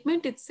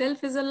statement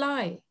itself is a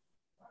lie.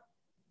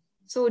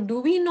 So do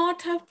we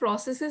not have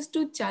processes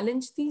to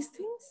challenge these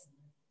things?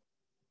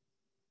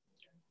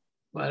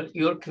 Well,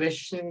 your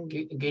question,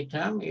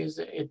 Geetam, is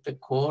at the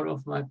core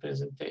of my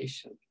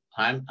presentation.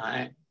 I'm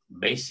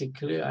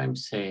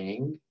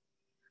saying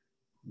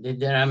that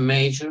there are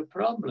major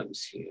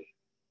problems here,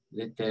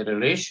 that the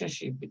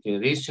relationship between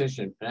research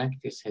and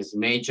practice has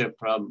major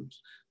problems.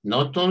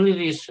 Not only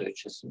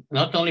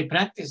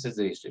practice has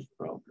research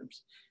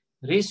problems.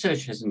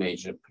 Research has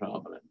major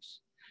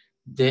problems.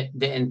 The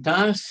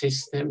entire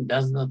system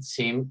does not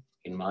seem,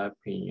 in my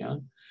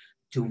opinion,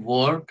 to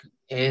work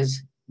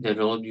as the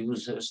road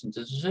users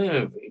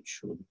deserve it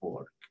should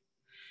work.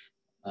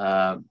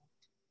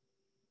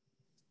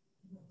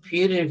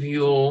 Peer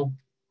review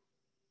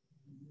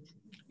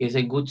is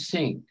a good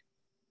thing,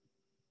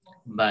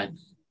 but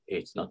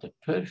it's not a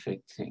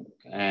perfect thing.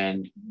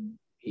 And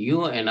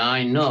you and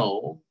I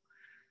know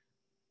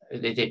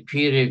that a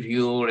peer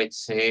review,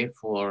 let's say,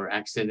 for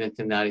accident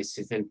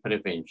analysis and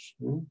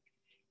prevention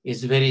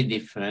is very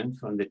different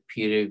from the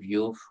peer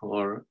review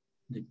for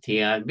the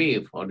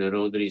TRB, for the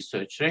road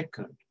research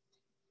record.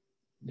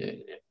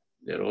 The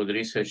road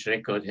research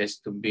record has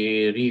to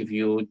be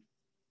reviewed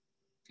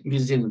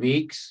within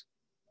weeks,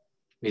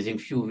 within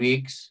few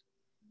weeks,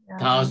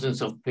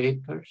 thousands of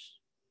papers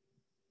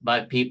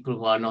by people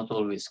who are not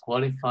always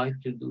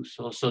qualified to do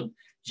so. So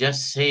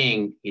just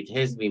saying it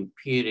has been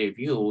peer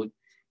reviewed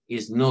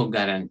is no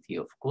guarantee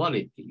of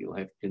quality. You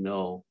have to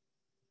know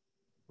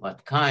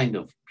what kind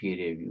of peer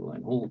review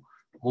and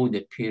who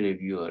the peer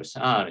reviewers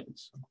are and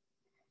so on.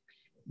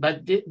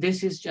 But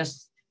this is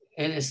just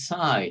an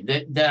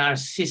aside. There are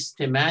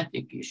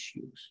systematic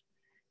issues.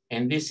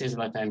 And this is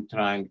what I'm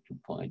trying to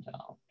point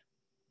out.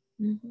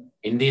 Mm-hmm.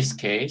 In this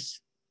case,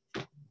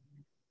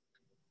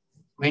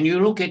 when you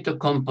look at the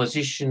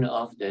composition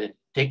of the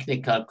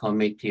technical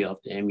committee of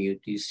the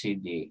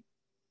MUTCD,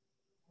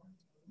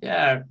 there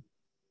are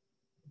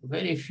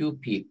very few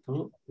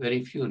people,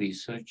 very few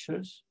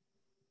researchers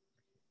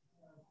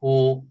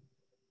who,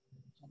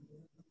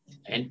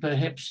 and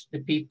perhaps the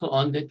people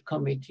on that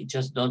committee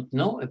just don't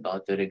know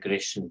about the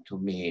regression to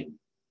mean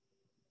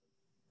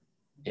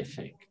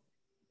effect.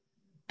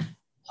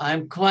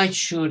 I'm quite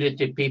sure that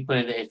the people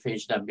in the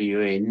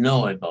FHWA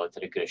know about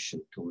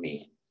regression to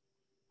mean.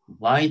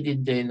 Why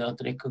did they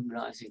not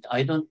recognize it?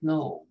 I don't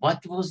know.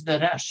 What was the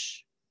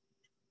rush?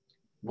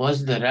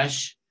 Was the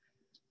rush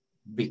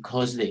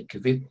because the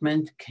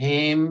equipment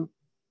came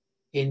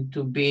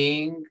into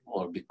being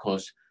or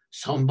because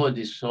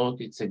somebody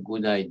thought it's a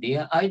good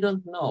idea? I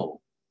don't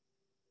know.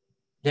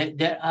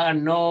 There are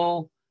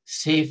no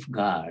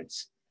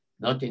safeguards,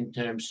 not in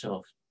terms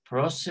of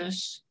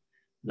process,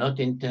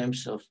 not in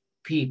terms of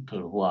people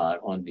who are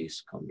on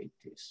these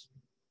committees.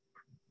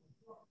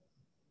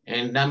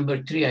 And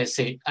number three,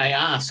 I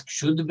ask,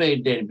 should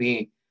there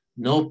be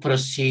no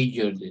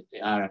procedure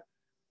that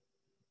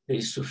there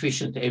is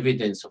sufficient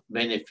evidence of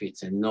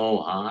benefits and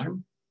no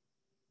harm?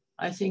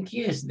 I think,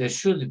 yes, there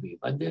should be,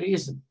 but there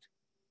isn't.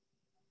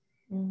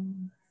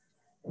 Mm.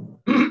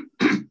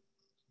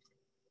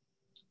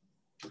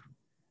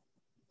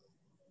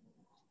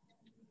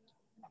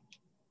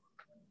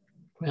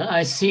 Well,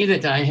 I see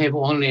that I have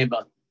only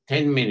about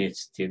 10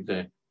 minutes till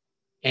the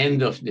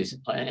end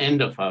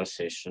of our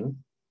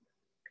session.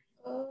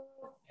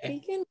 We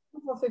can go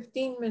for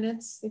 15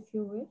 minutes if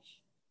you wish.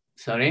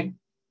 Sorry?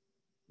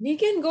 We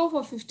can go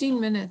for 15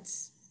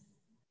 minutes.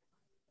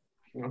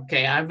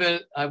 Okay, I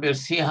will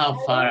see how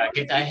far I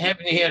get. I have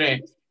here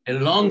a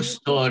long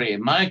story, a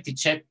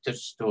multi-chapter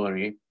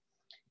story,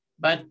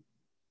 but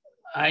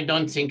I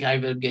don't think I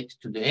will get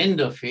to the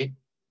end of it.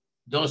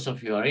 Those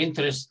of you who are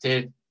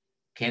interested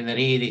can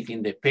read it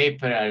in the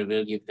paper. I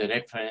will give the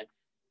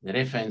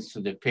reference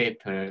to the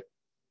paper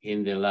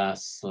in the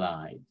last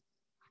slide.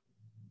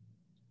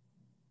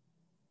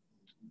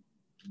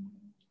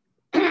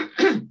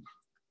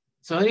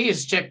 So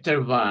here's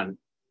chapter 1.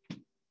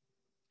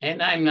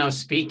 And I'm now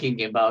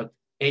speaking about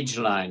edge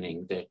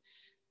lining.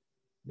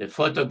 The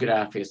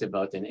photograph is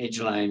about an edge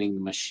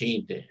lining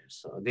machine there.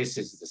 So this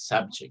is the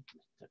subject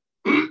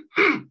matter.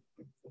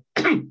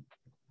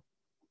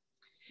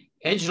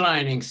 Edge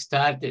lining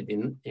started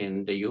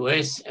in the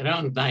US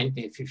around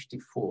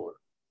 1954.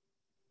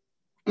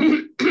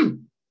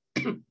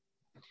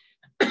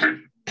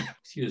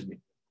 Excuse me.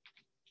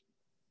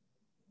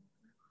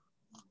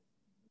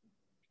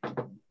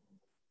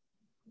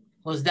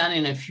 Was done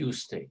in a few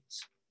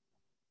states.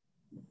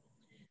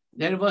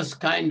 There was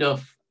kind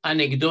of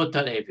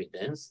anecdotal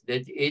evidence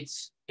that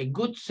it's a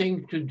good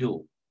thing to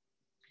do.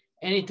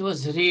 And it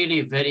was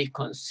really very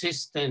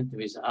consistent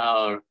with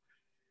our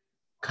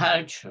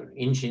culture,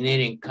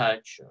 engineering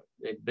culture,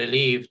 that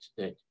believed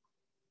that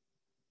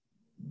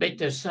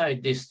better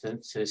sight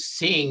distances,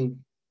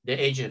 seeing the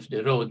edge of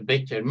the road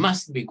better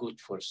must be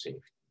good for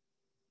safety.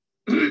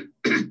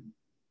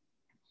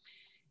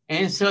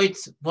 And so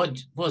it's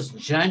what was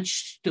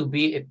judged to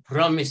be a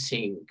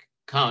promising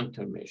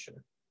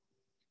countermeasure.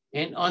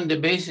 And on the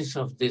basis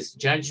of this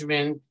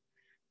judgment,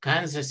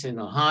 Kansas and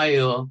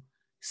Ohio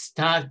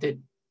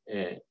started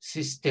a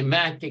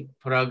systematic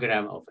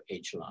program of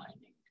edge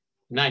lining,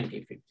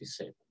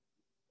 1957.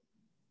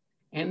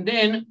 And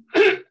then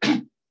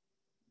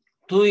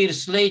 2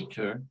 years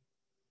later,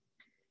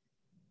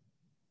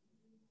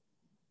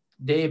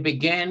 they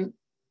began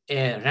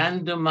a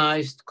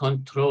randomized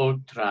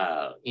controlled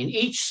trial in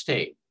each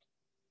state.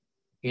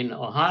 In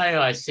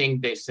Ohio, I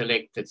think they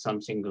selected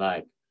something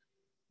like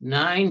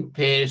 9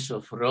 pairs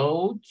of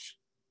roads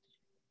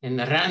and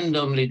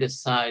randomly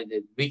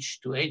decided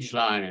which to edge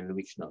line and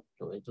which not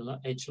to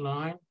edge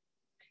line.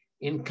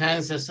 In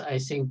Kansas, I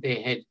think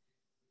they had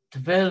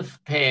 12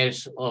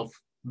 pairs of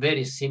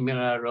very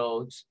similar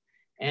roads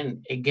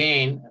and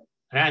again,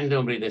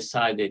 randomly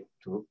decided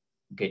to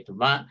get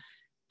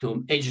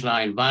to edge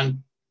line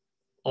 1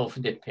 of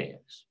the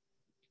pairs.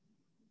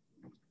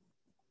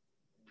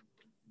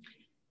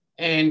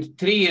 And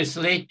 3 years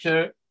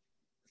later,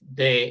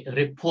 they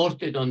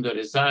reported on the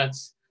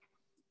results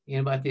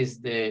in what is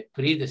the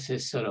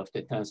predecessor of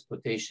the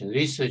Transportation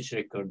Research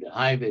Record, the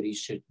Highway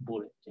Research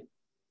Bulletin.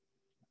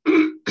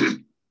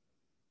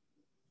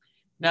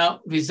 Now,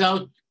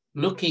 without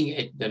looking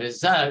at the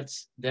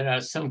results, there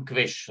are some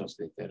questions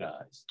that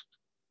arise.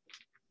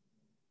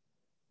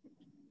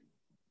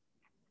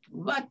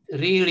 What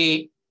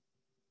really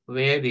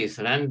were these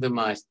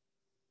randomized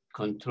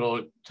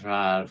controlled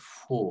trial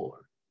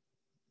for?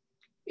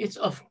 It's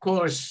of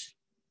course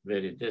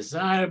very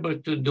desirable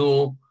to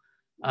do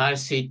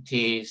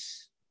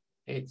RCTs.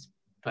 It's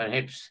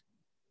perhaps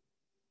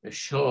a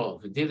show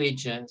of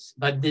diligence,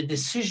 but the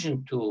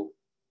decision to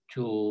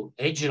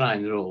edge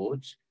line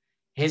roads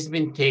has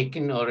been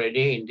taken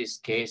already, in this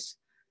case,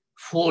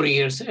 4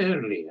 years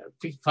earlier,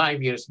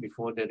 5 years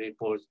before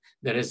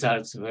the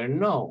results were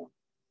known.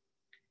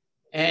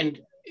 And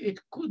it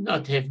could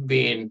not have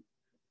been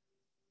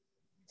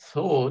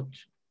thought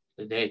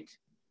that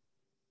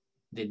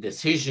the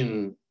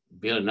decision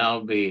will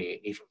now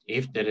be,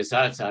 if the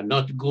results are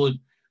not good,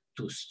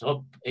 to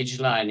stop edge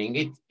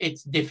lining.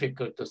 It's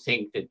difficult to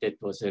think that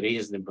that was a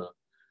reasonable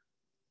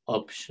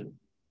option.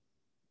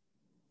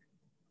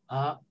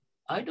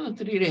 I don't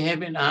really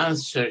have an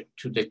answer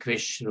to the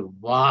question of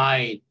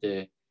why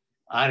the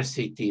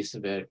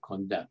RCTs were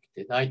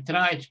conducted. I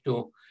tried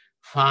to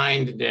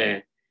find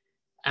the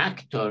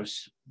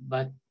actors,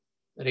 but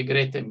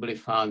regrettably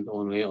found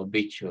only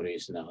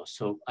obituaries now,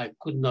 so I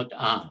could not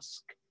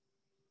ask.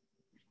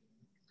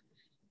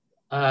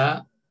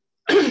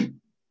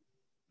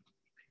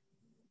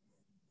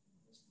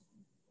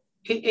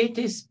 It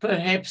is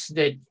perhaps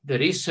that the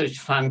research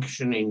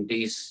function in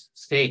these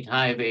state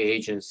highway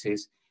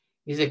agencies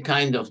is a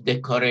kind of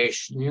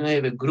decoration. You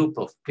have a group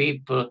of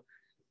people,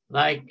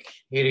 like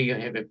here you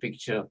have a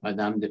picture of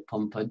Madame de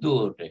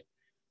Pompadour, the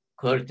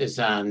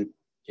courtesan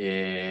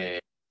to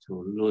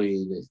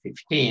Louis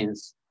XV.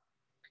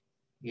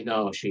 You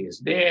know, she is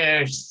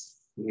there,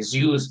 she is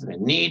used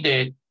when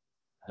needed,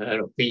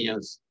 her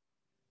opinions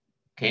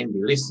can be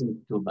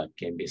listened to, but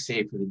can be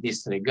safely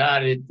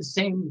disregarded. The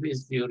same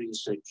with your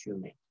research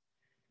unit.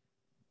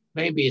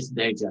 Maybe it's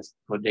there just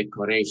for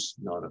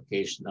decoration or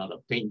occasional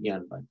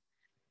opinion, but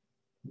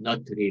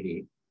not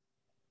really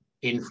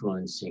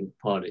influencing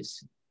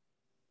policy.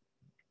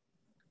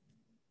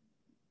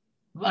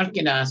 One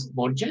can ask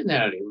more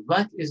generally,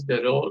 what is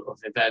the role of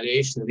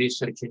evaluation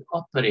research in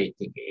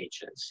operating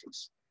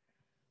agencies?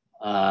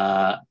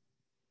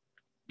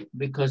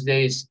 Because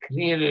there is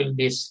clearly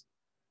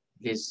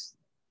this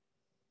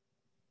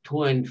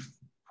to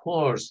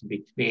enforce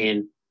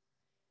between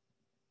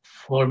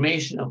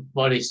formation of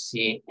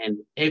policy and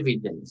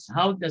evidence.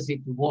 How does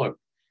it work?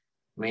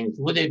 I mean, it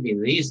would have been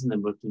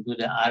reasonable to do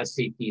the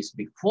RCTs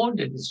before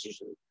the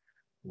decision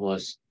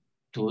was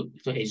to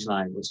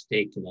Edgeline was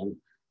taken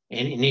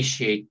and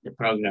initiate the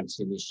programs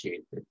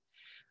initiated.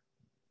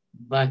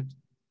 But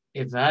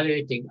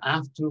evaluating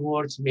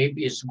afterwards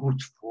maybe is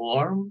good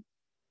form.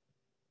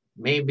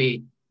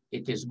 Maybe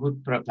it is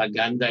good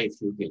propaganda if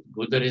you get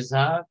good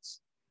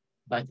results.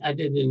 But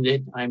other than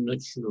that, I'm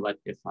not sure what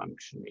the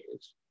function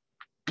is.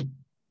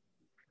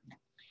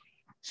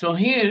 So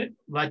here,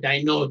 what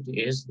I note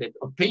is that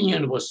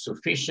opinion was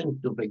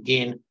sufficient to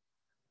begin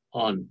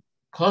on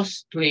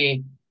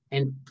costly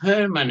and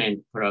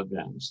permanent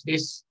programs.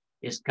 This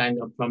is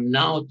kind of from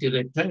now till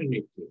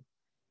eternity.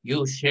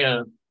 You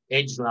shall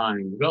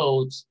edgeline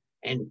roads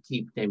and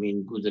keep them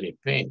in good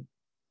repair.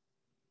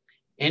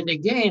 And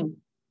again,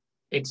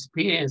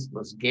 experience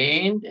was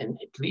gained, and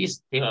at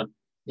least till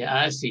the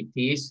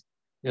RCTs,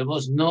 there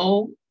was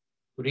no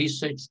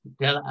research to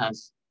tell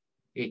us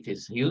it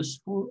is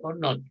useful or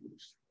not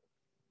useful.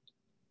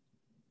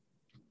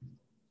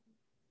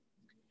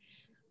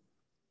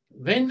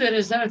 When the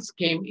results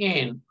came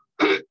in,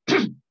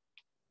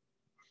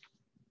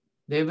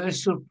 they were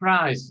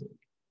surprising.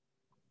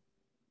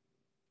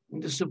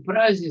 And the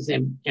surprise is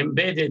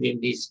embedded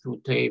in these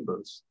two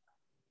tables.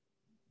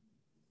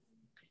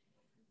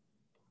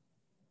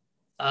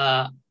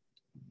 At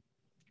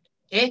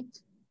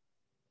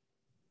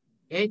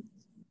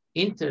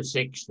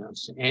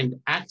intersections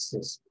and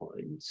access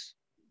points,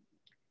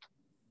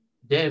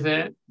 there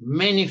were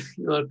many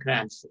fewer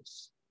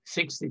crashes,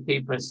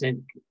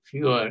 63%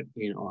 fewer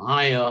in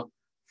Ohio,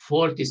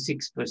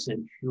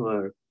 46%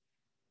 fewer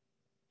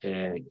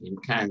in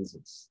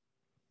Kansas.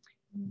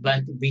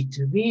 But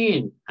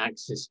between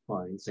access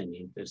points and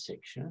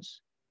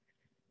intersections,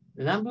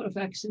 the number of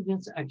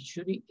accidents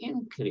actually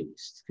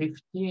increased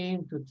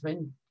 15 to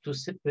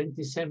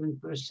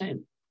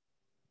 27%.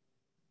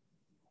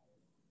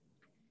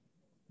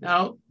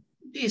 Now,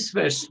 these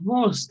were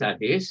small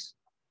studies,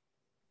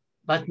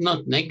 but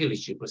not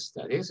negligible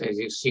studies, as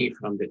you see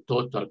from the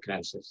total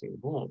crashes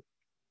involved.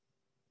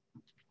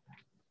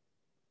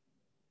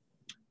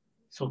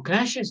 So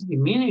crashes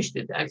diminished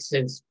at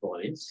access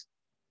points,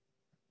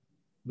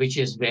 which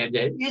is where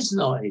there is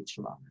no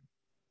edgeline.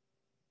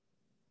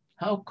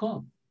 How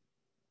come?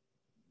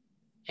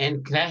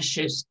 And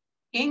crashes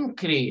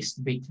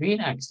increased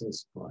between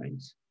access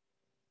points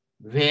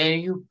where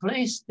you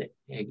place the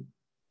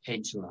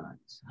edge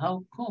lines.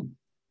 How come?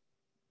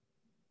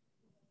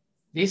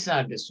 These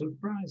are the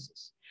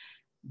surprises.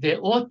 The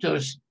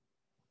authors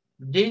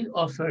did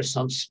offer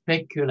some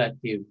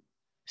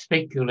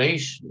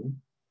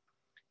speculation.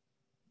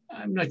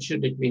 I'm not sure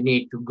that we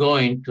need to go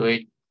into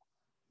it,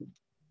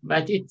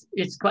 but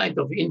it's quite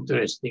of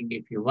interesting.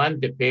 If you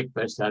want the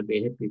papers, I'll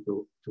be happy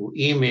to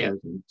email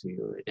them to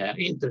you. They are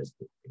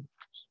interesting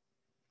papers.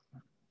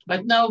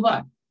 But now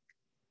what?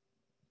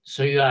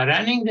 So you are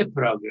running the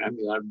program,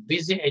 you are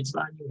busy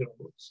edgelining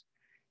roads,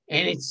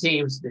 and it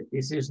seems that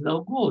this is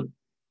no good.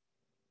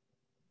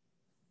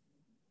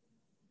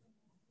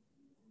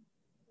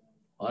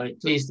 Or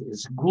at least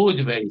it's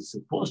good where it's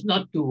supposed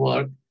not to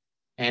work,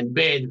 and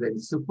bad where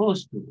it's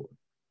supposed to work.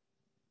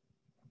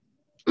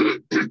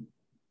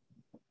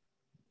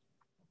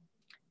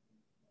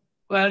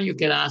 Well, you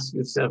can ask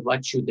yourself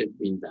what should have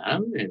been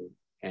done,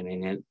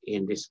 and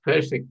in this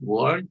perfect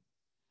world,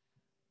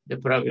 the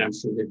program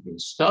should have been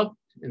stopped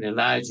and a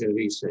larger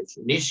research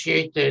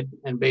initiated,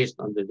 and based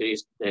on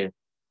the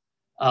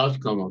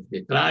outcome of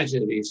the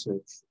larger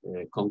research,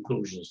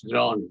 conclusions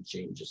drawn and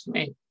changes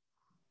made.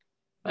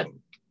 But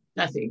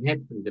nothing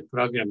happened. The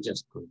program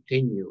just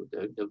continued.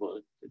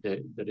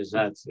 The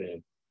results were,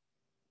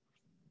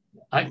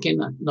 I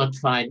cannot not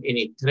find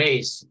any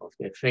trace of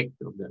the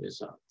effect of the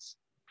results.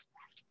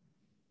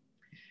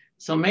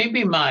 So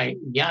maybe my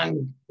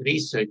young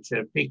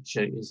researcher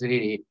picture is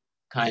really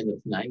kind of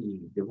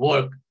naive. The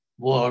work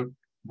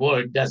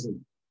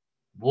doesn't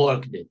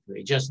work that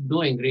way. Just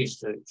doing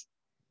research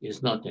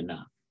is not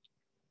enough.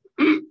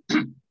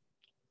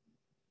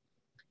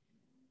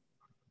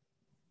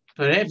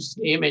 Perhaps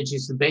the image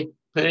is better.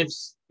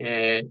 Perhaps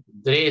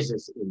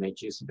Drese's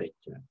image is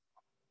better.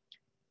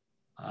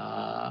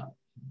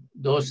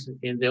 Those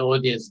in the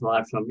audience who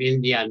are from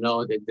India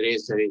know that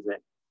Drese is a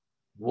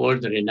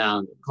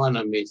world-renowned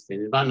economist.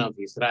 And in one of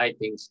his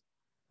writings,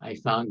 I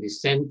found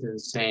this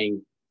sentence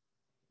saying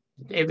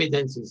that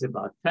evidence is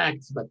about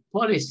facts, but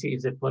policy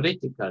is a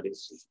political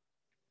issue.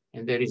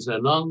 And there is a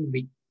long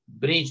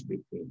bridge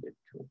between the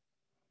two.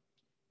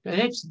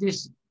 Perhaps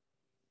this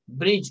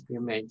bridge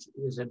image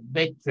is a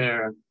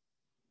better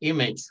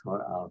image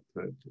for our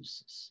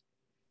purposes.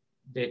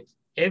 That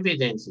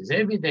evidence is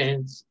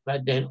evidence,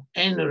 but then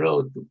en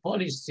route to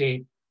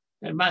policy,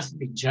 there must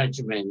be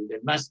judgment,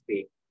 there must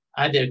be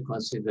other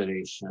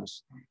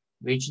considerations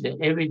which the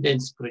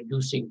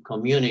evidence-producing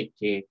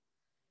community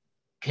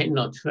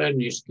cannot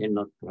furnish,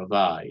 cannot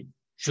provide,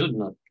 should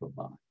not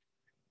provide.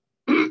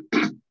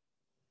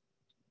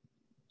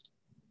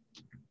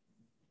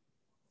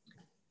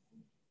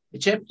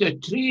 Chapter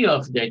 3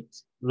 of that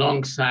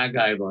long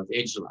saga about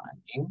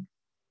edgelining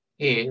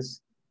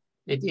is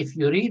that if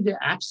you read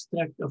the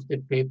abstract of the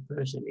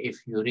papers and if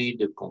you read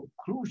the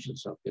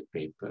conclusions of the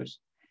papers,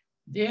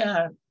 they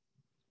are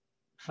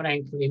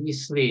frankly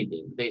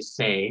misleading. They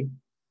say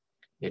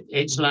that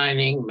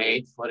edgelining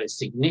made for a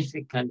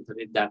significant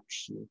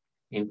reduction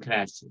in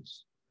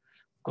crashes.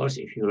 Of course,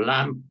 if you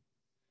lump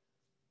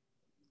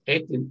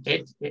at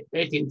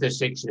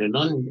intersection and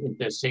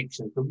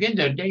non-intersection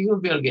together, then you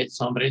will get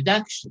some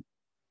reduction.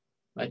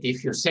 But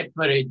if you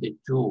separate the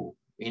two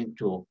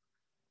into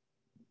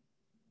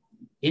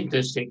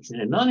intersection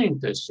and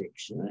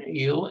non-intersection,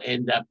 you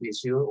end up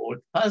with your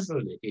old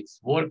puzzle that it's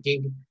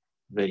working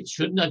where it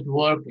should not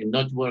work and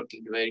not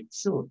working where it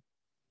should.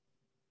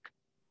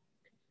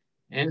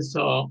 And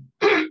so,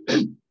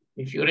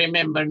 if you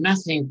remember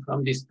nothing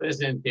from this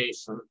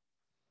presentation,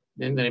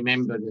 then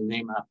remember the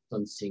name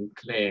Upton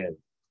Sinclair,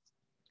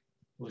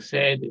 who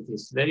said it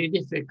is very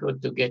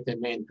difficult to get a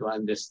man to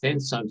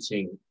understand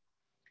something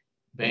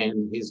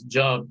when his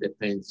job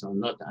depends on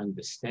not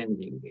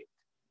understanding it.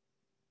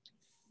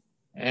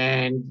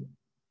 And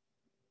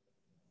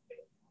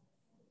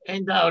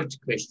our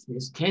question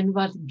is, can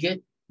one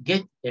get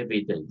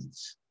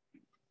evidence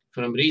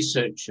from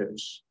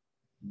researchers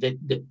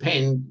that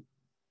depend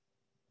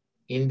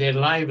in their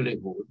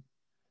livelihood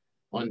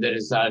on the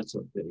results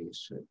of the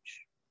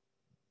research?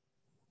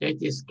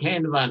 That is,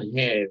 can one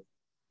have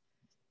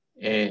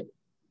a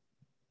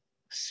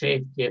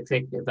safety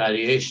effect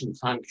evaluation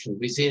function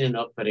within an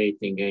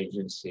operating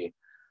agency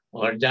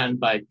or done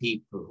by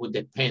people who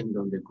depend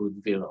on the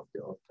goodwill of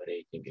the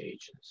operating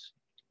agency?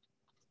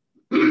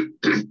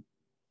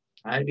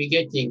 Are we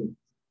getting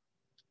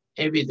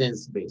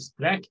evidence-based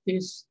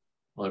practice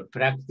or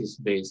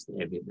practice-based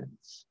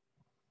evidence?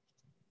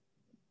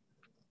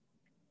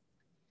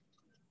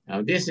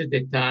 Now, this is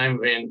the time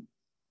when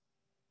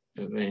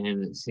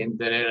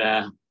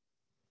Cinderella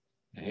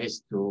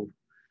has to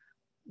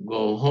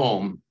go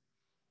home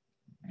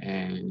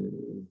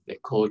and the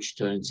coach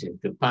turns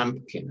into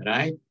pumpkin,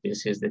 right?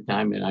 This is the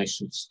time when I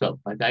should stop,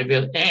 but I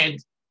will add.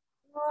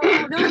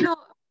 No.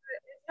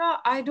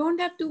 I don't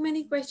have too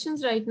many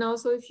questions right now.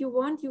 So if you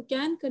want, you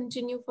can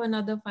continue for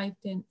another 5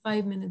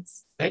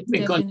 minutes. Let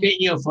me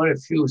continue for a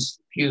few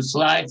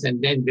slides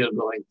and then we'll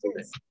go into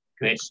the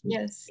questions.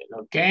 Yes.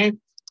 Okay.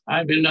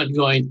 I will not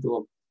go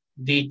into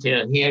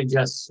detail here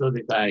just so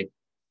that I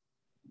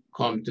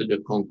come to the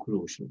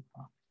conclusion.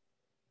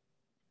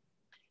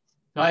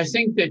 So I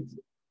think that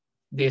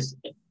this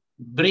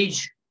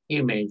bridge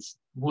image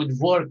would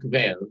work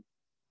well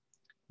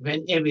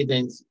when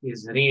evidence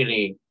is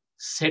really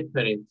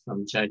separate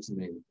from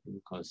judgment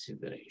and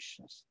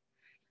considerations.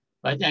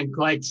 But I'm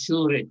quite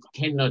sure it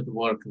cannot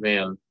work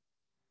well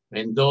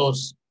when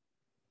those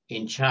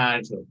in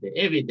charge of the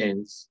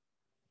evidence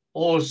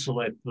also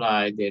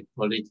apply their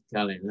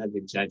political and other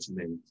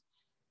judgment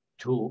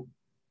to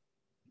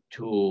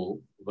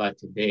what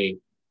they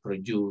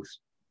produce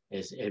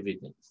as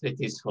evidence. That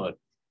is, for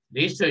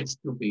research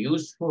to be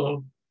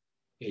useful,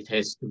 it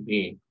has to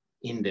be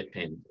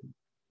independent.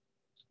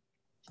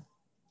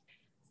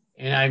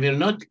 And I will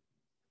not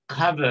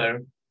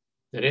cover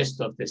the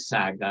rest of the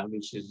saga,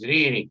 which is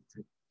really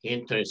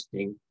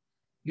interesting.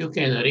 You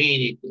can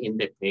read it in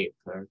the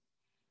paper,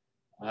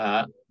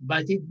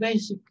 but it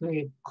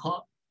basically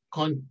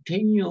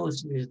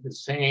continues with the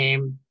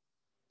same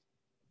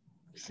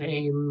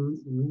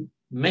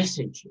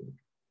messaging.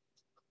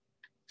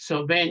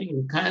 So when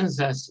in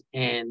Kansas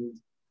and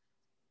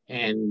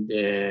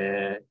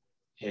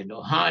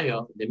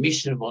Ohio, the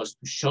mission was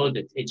to show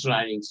that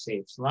edgelining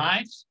saves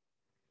lives.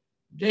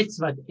 That's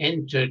what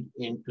entered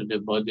into the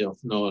body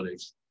of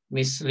knowledge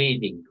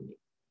misleadingly.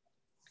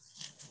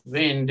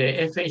 When the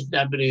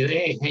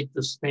FHWA had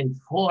to spend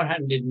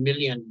 $400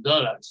 million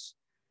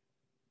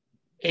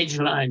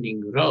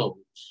edgelining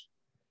roads,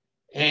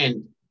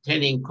 and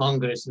telling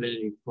Congress whether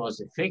it was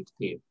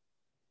effective.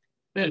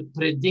 Well,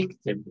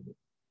 predictably,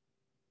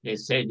 they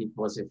said it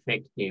was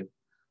effective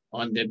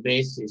on the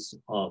basis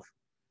of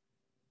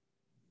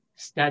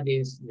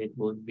studies that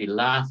would be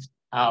laughed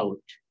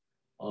out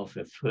of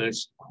a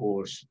first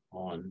course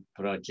on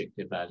project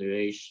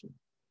evaluation.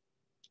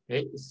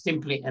 It's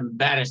simply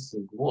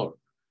embarrassing work.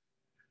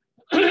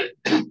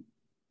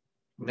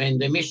 When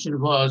the mission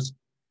was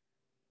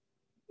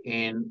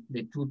in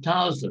the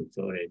 2000s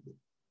already,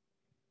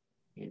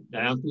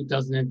 around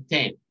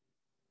 2010,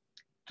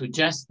 to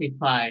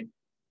justify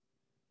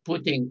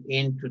putting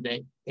into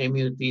the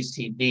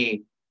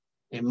MUTCD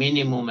a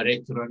minimum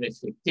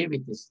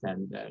retroreflectivity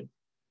standard,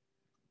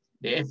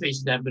 the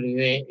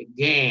FHWA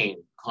again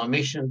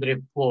commissioned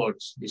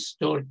reports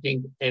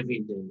distorting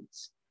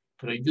evidence,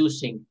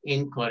 producing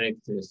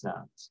incorrect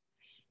results.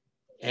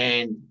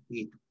 And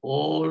it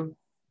all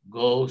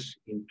goes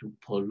into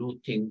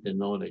polluting the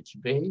knowledge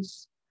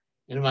base.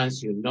 And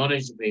once your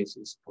knowledge base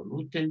is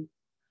polluted,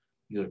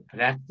 your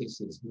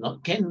practice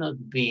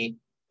cannot be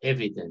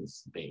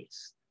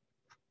evidence-based.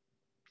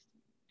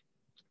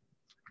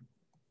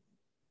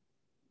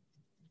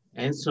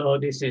 And so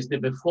this is the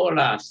before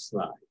last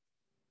slide.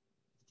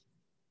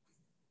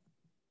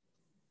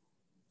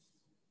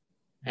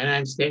 And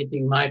I'm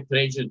stating my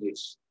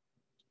prejudice,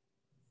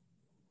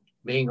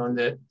 being on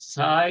the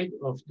side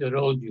of the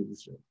road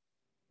user,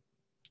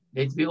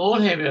 that we all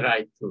have a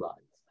right to life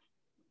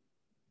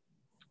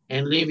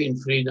and live in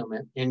freedom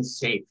and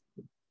safety.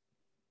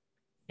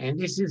 And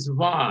this is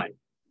why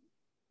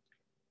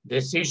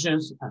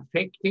decisions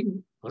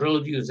affecting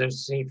road user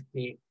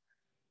safety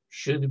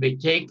should be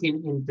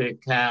taken into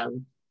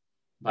account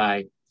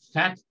by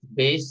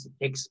fact-based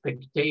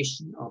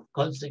expectation of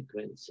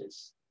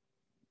consequences.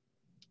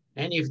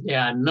 And if they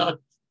are not,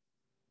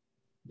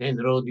 then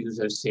road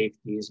user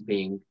safety is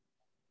being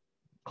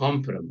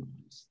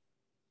compromised.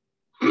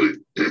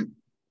 The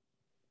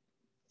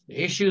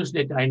issues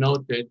that I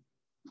noted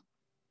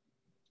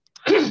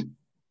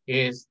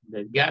is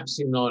that gaps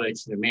in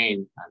knowledge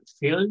remain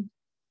unfilled,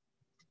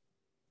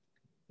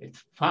 that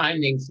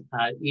findings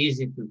are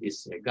easy to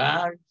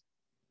disregard,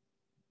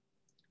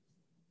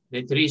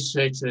 that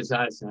research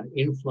results are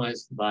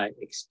influenced by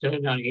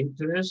external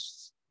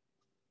interests,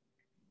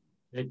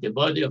 that the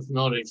body of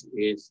knowledge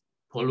is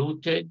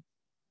polluted,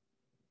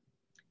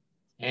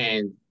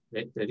 and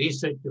that the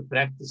research to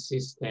practice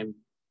system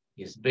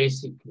is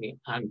basically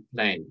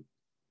unplanned.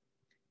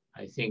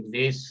 I think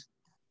these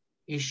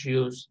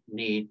issues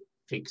need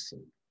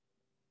fixing.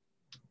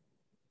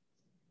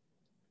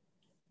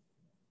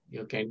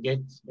 You can get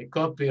a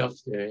copy of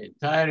the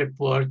entire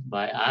report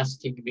by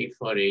asking me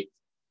for it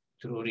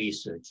through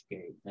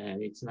ResearchGate.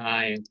 And it's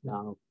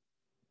now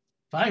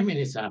 5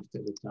 minutes after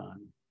the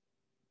time.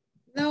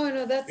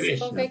 No, that's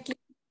perfectly.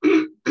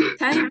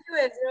 Thank you,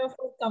 Ezra,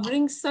 for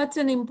covering such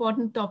an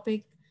important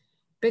topic,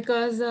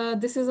 because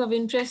this is of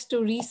interest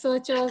to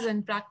researchers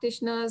and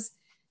practitioners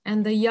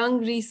and the young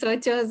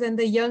researchers and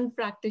the young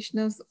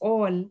practitioners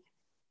all.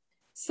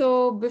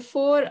 So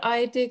before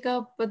I take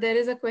up, there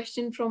is a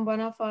question from one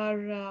of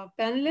our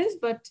panelists,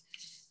 but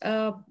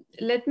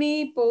let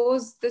me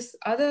pose this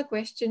other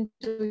question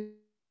to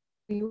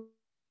you.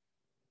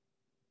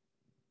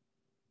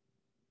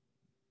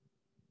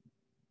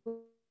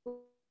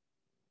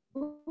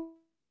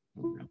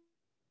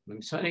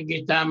 I'm sorry,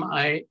 Geetam,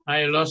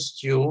 I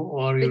lost you,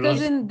 or you because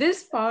lost... in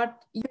this part,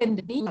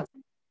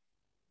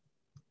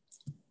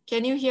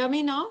 can you hear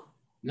me now?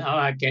 Now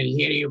I can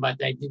hear you,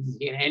 but I didn't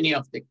hear any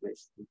of the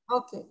questions.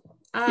 Okay,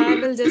 I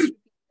will just repeat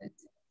it.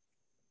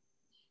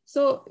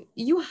 So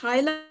you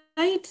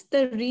highlight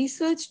the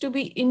research to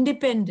be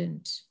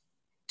independent,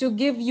 to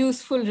give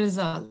useful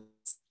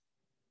results.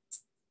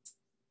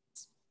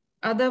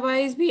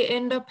 Otherwise, we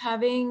end up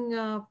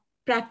having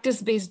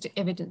practice-based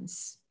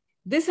evidence.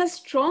 This has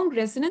strong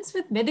resonance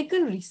with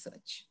medical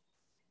research,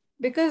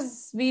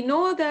 because we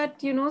know that,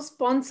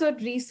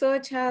 sponsored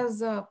research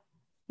has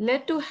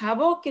led to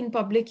havoc in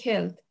public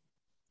health.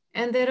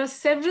 And there are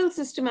several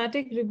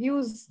systematic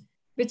reviews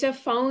which have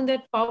found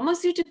that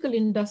pharmaceutical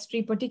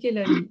industry,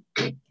 particularly,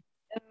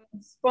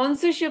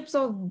 sponsorships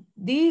of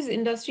these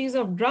industries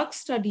of drug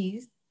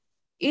studies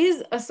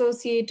is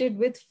associated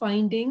with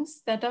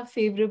findings that are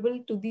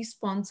favorable to the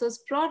sponsor's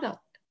product.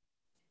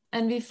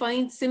 And we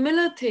find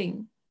similar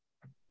thing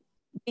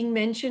being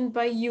mentioned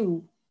by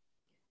you.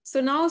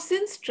 So now,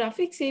 since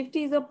traffic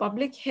safety is a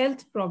public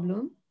health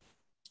problem,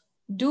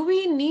 do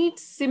we need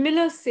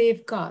similar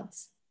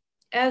safeguards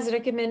as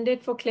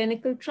recommended for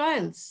clinical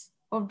trials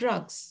of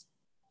drugs?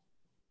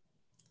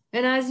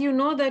 And as you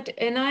know that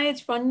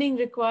NIH funding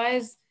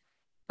requires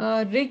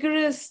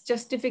rigorous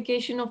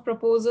justification of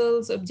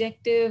proposals,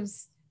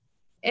 objectives,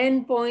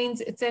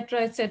 endpoints, et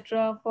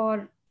cetera,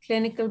 for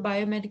clinical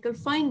biomedical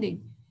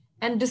finding.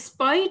 And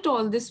despite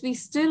all this, we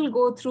still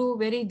go through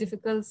very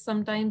difficult,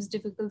 sometimes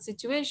difficult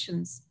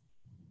situations.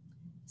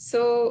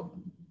 So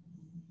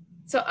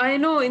I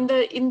know at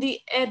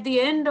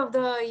the end of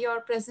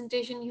your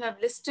presentation, you have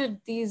listed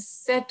these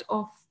set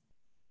of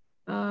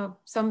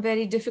some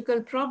very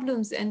difficult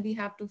problems, and we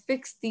have to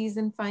fix these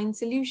and find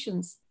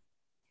solutions.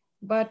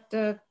 But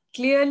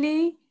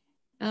clearly,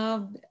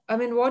 I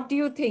mean, what do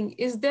you think?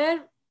 Is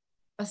there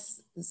a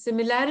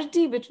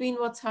similarity between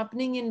what's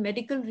happening in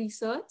medical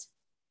research,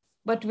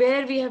 but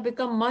where we have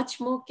become much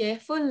more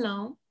careful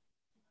now,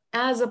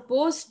 as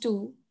opposed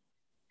to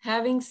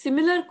having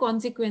similar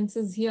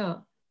consequences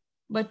here,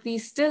 but we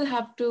still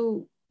have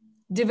to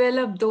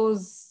develop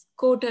those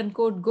quote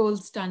unquote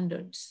gold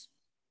standards?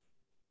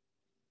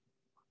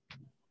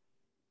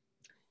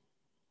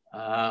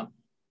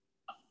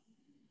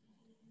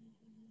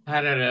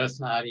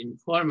 Parallels are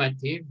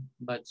informative,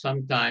 but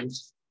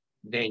sometimes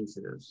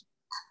dangerous.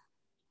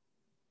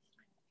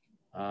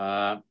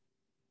 The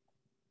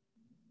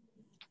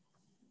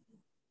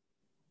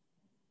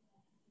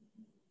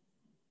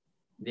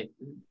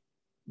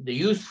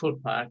useful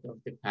part of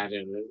the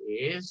parallel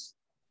is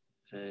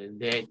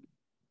that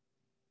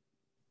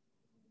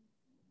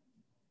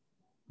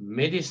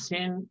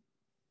medicine,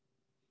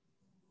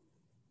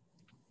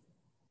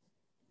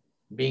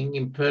 being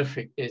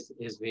imperfect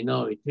as we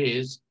know it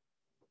is,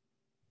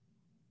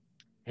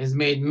 has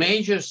made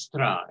major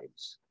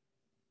strides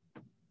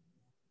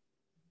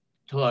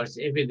towards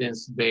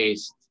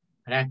evidence-based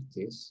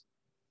practice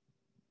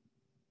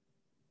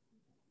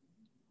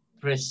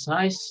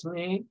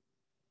precisely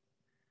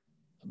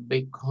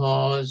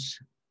because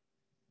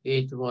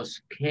it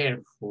was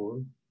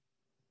careful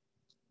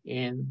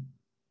in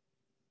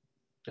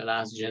the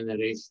last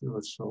generation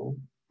or so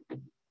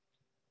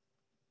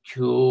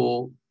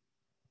to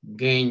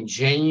gain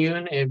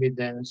genuine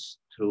evidence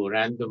through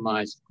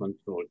randomized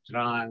controlled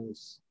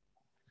trials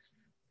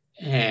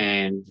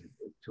and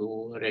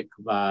to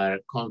require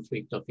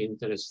conflict of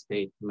interest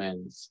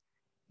statements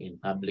in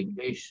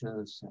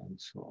publications and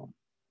so on.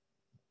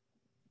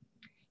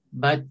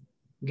 But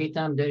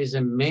Geetam, there is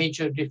a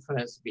major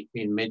difference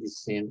between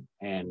medicine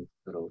and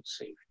road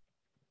safety.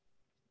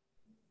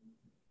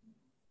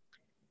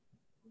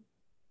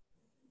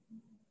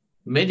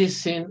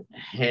 Medicine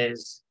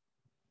has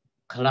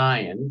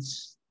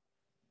clients,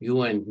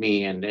 you and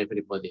me and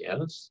everybody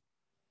else,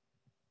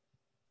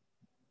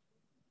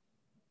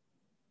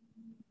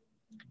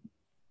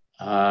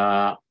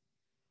 and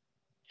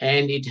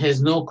it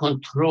has no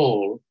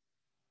control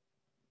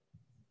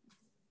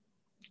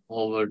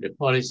over the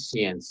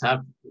policy and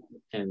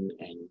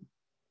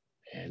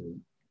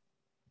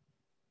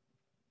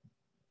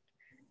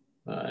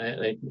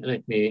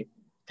let me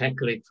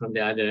tackle it from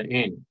the other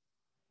end.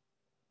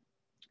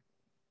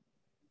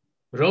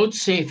 Road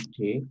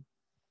safety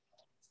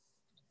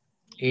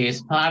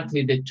is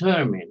partly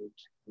determined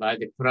by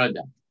the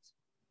product,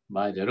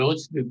 by the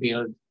roads we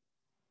build,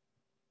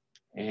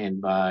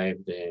 and by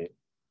the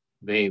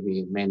way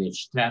we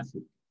manage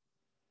traffic.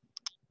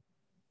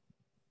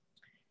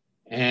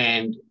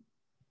 And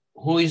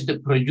who is the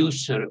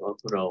producer of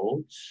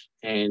roads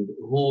and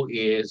who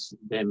is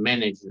the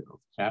manager of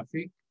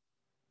traffic?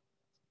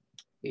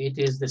 It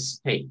is the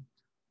state.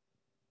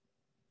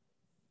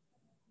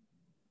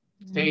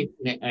 State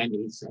and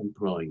its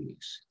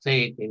employees.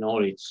 State in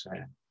all its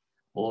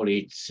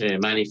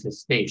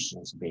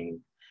manifestations, being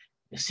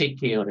a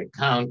city or a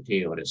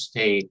county or a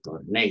state or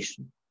a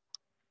nation.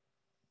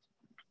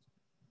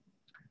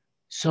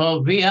 So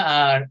we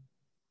are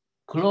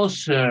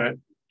closer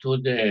to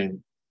the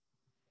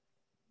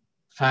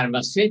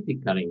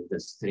pharmaceutical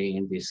industry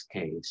in this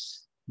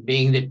case,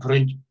 being the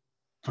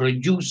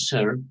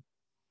producer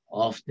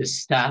of the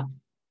stuff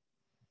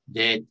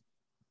that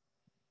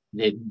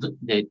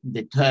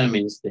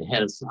determines the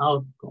health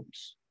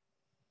outcomes.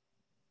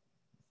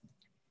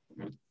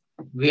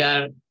 We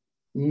are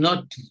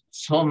not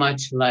so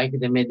much like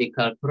the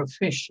medical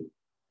profession.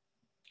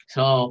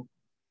 So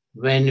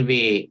when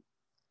we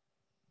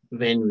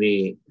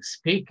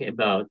speak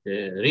about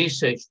the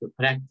research to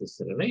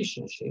practice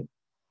relationship,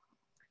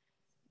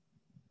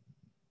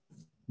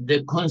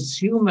 the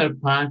consumer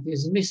part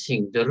is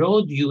missing. The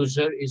road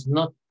user is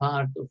not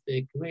part of the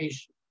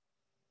equation.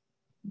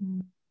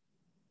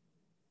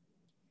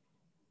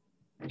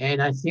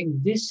 And I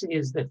think this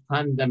is the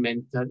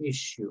fundamental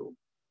issue.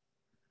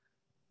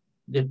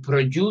 The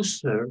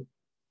producer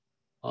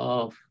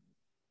of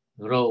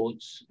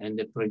roads and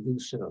the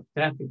producer of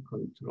traffic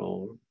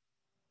control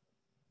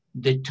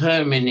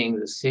determining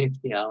the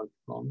safety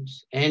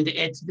outcomes, and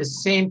at the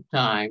same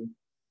time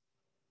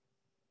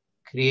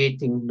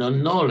creating the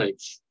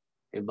knowledge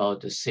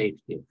about the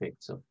safety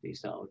effects of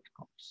these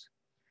outcomes.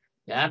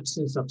 The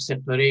absence of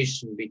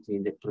separation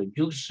between the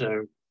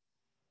producer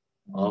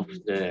of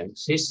the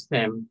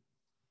system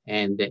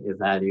and the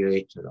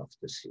evaluator of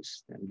the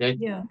system. That,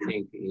 I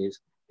think, is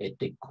at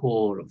the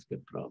core of the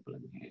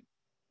problem here.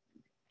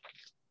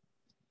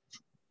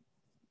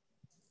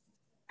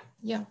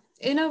 Yeah,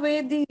 in a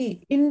way,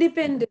 the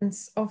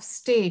independence of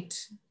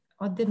state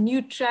or the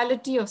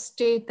neutrality of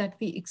state that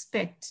we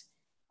expect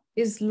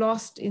is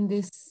lost in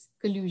this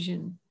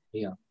collusion.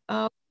 Yeah.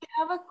 We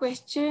have a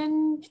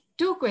question,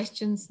 two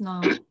questions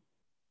now.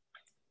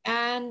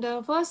 And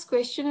first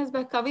question is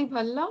by Kavi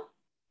Bhalla.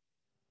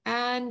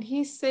 And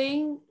he's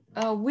saying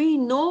we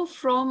know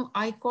from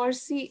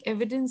ICoRSI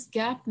evidence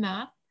gap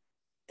map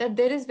that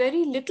there is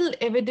very little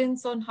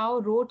evidence on how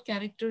road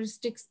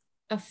characteristics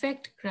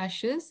affect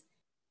crashes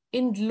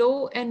in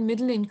low and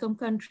middle income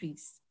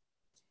countries.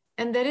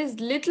 And there is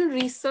little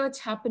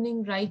research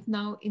happening right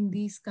now in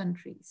these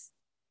countries.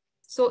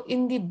 So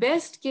in the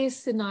best case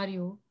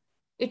scenario,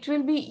 it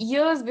will be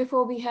years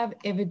before we have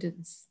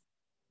evidence.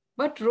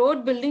 But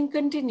road building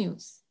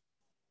continues.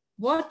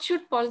 What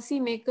should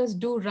policymakers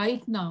do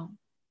right now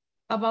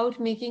about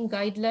making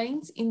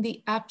guidelines in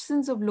the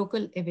absence of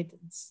local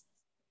evidence?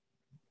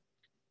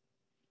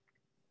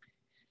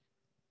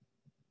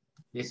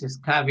 This is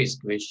Kavi's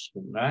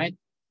question, right?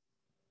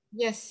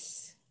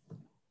 Yes.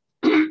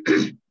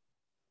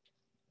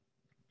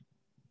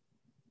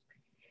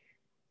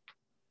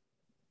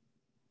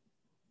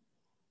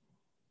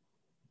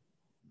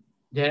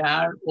 There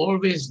are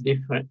obvious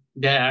differences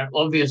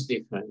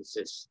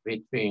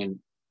between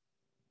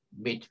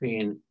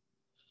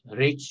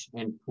rich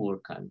and poor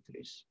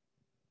countries.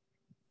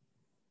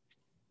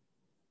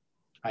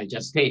 I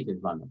just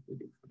stated one of the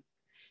differences.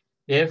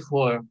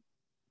 Therefore,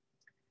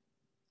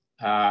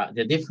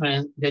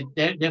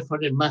 therefore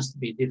there must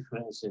be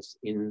differences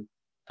in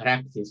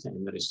practice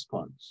and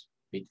response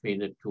between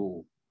the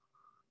two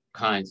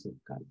kinds of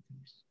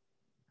countries.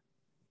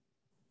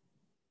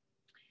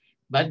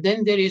 But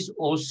then there is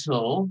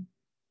also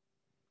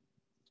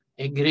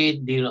a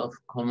great deal of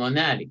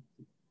commonality.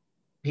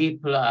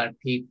 People are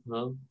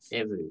people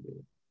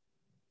everywhere.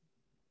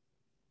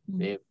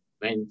 They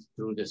went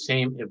through the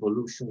same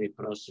evolutionary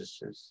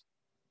processes.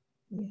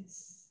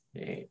 Yes.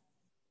 The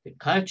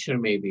culture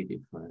may be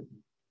different,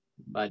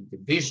 but the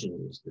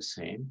vision is the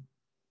same.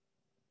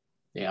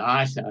 The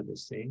eyes are the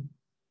same.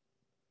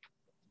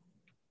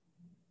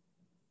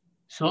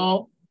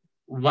 So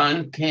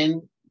one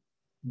can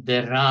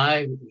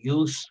derive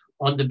use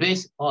on the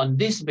basis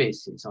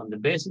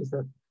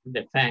of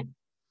the fact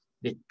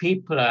that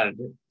people are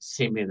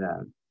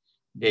similar,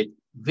 that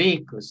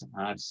vehicles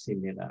are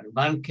similar.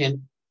 One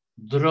can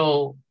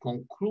draw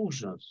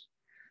conclusions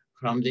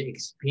from the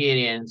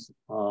experience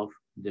of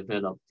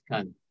developed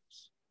countries.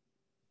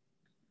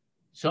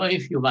 So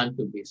if you want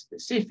to be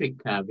specific,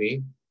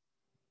 Kavi,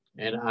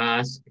 and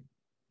ask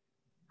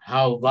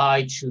how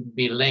wide should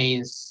be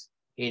lanes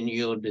in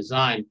your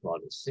design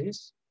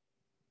policies,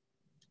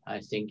 I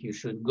think you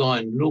should go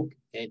and look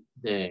at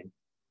the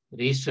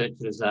research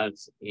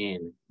results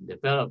in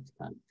developed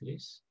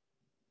countries,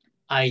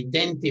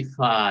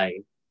 identify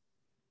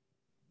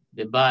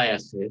the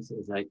biases,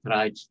 as I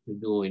tried to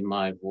do in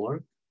my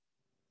work,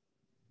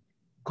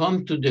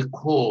 come to the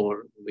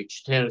core,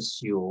 which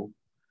tells you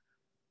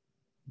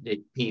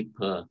that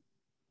people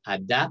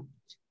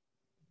adapt,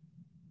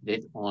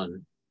 that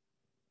on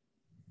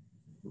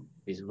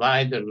these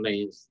wider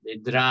lanes, they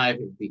drive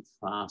a bit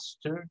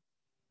faster,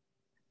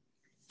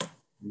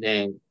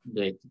 that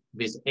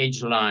with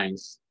edge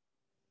lines,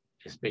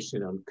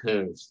 especially on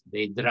curves,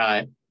 they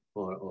drive,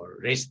 or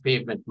raised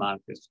pavement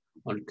markers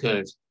on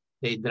curves,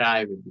 they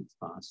drive a bit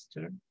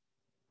faster.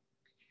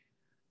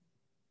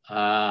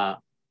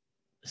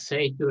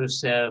 Say to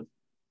yourself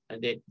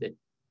that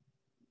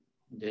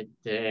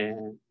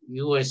the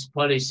US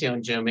policy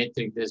on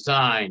geometric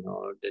design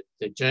or that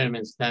the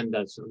German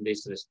standards in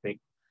this respect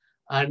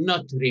are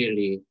not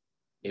really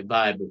a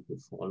Bible to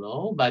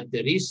follow, but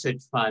the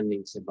research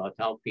findings about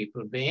how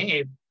people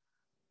behave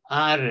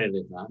are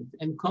relevant,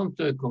 and come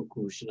to a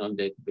conclusion on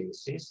that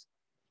basis.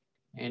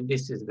 And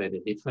this is where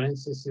the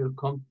differences will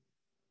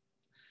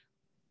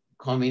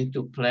come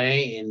into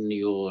play in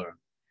your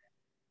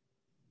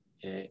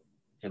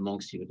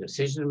amongst your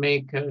decision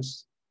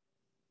makers,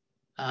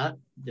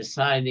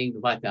 deciding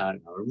what are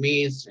our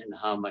means and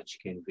how much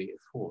can we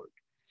afford.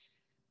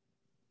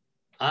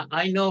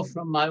 I know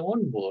from my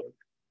own work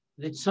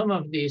that some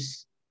of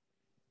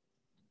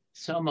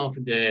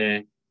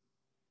the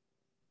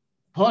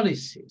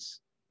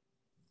policies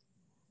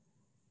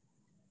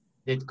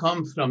that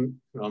come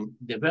from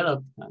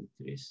developed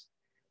countries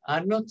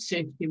are not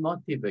safety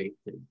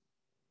motivated,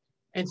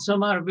 and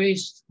some are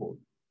wasteful.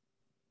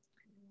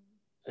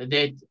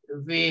 That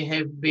we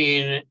have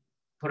been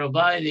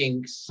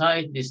providing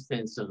side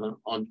distances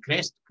on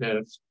crest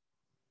curves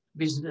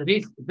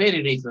with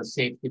very little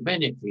safety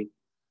benefit,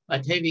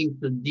 but having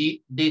to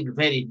dig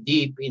very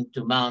deep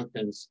into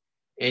mountains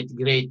at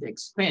great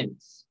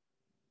expense.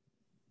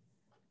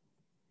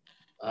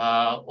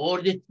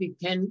 Or that we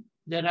can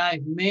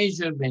derive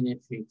major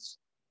benefits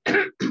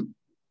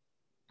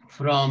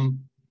from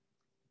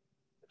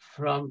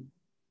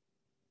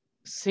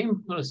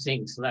simple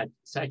things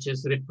such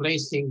as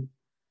replacing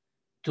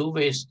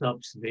two-way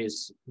stops with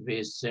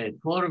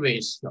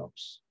four-way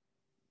stops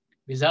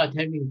without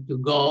having to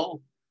go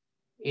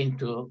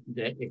into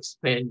the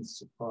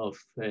expense of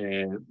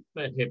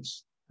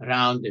perhaps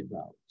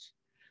roundabouts.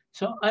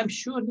 So I'm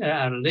sure there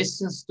are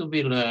lessons to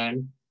be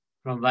learned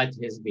from what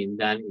has been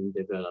done in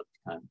developed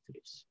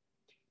countries.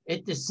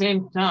 At the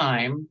same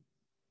time,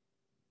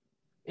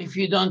 if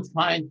you don't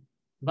want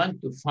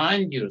to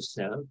find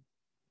yourself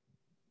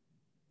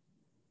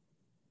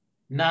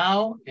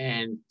now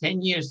and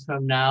 10 years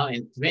from now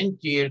and 20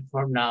 years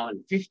from now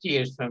and 50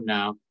 years from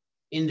now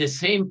in the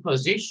same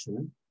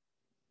position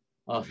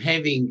of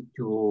having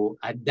to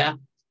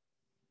adapt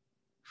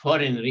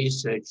foreign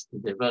research to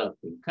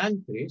developing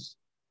countries,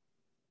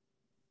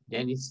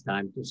 then it's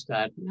time to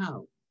start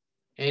now.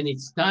 And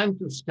it's time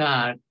to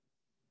start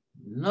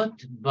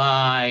not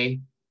by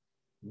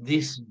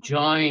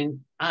disjoint,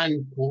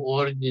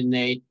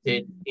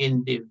 uncoordinated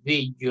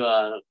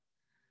individual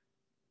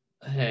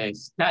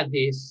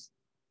studies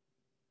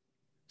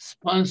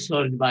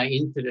sponsored by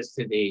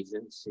interested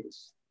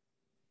agencies.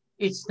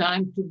 It's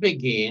time to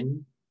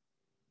begin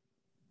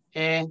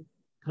a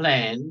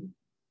planned,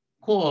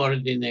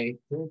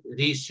 coordinated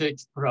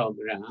research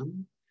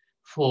program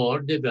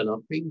for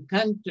developing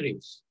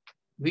countries,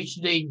 which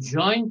they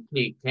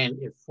jointly can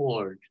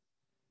afford,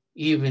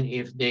 even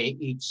if they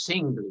each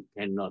singly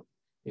cannot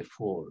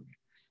afford.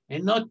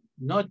 And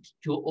not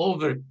to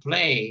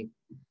overplay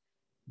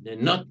the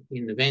not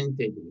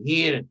invented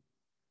here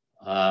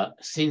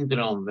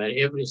syndrome, where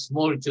every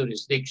small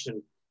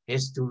jurisdiction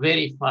has to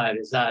verify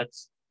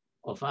results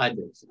of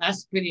others.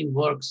 Aspirin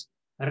works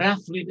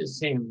roughly the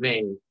same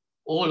way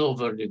all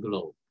over the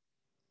globe.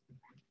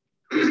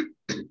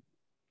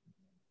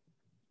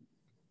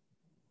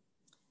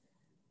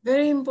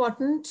 Very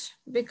important,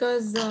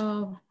 because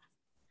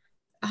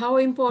how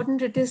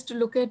important it is to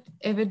look at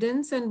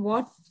evidence and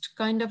what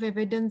kind of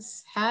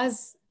evidence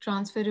has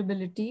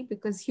transferability,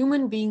 because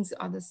human beings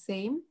are the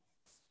same.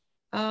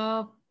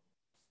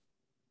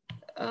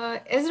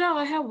 Ezra,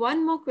 I have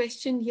one more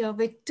question here,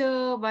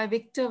 by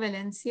Victor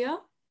Valencia.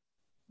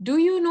 Do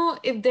you know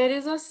if there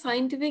is a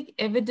scientific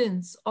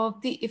evidence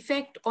of the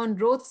effect on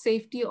road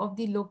safety of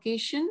the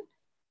location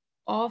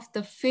of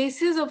the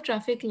faces of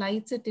traffic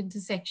lights at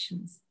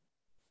intersections?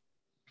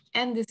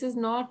 And this is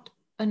not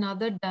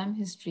another damn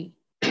history.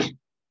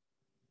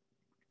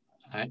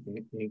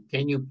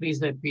 Can you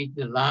please repeat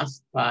the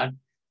last part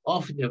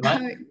of the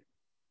what?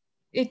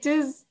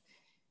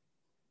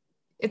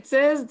 It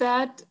says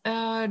that,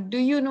 do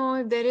you know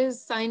if there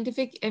is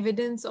scientific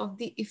evidence of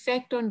the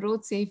effect on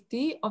road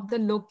safety of the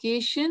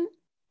location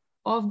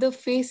of the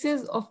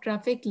faces of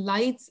traffic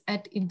lights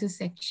at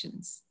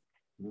intersections?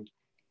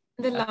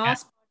 The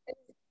last part,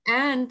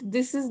 and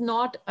this is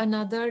not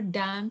another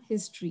damn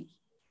history.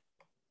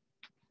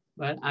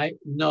 Well,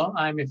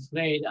 I'm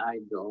afraid I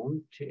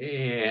don't.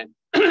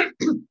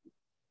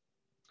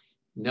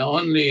 The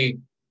only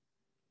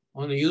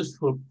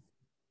useful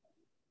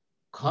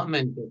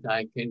comment that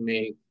I can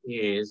make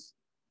is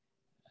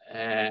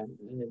that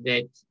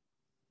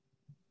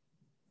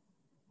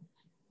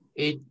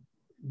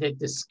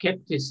the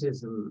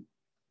skepticism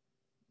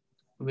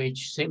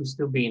which seems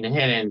to be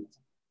inherent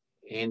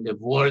in the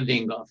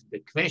wording of the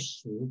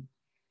question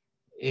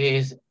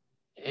is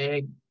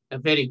a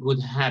very good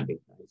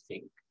habit, I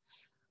think.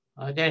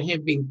 There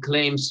have been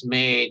claims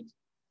made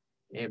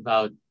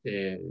about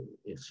the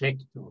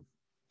effect of,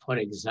 for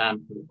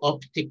example,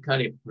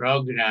 optically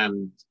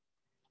programmed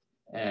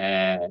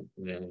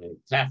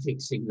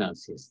traffic signal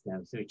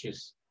systems, which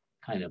is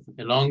kind of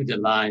along the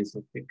lines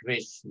of the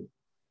question,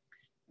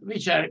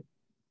 which are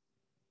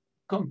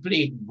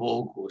complete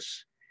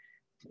bogus.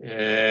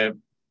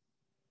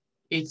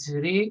 It's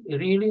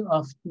really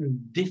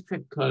often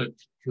difficult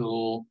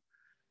to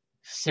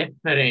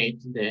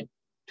separate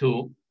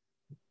to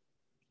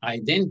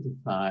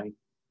identify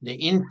the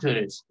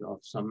interest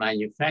of some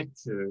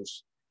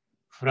manufacturers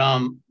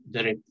from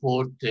the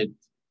reported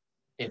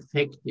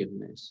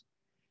effectiveness.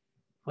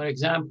 For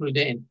example,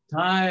 the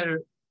entire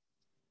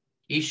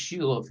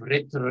issue of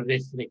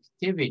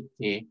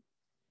retroreflectivity,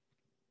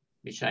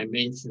 which I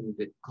mentioned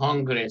that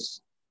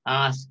Congress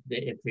asked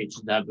the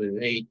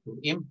FHWA to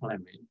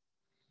implement,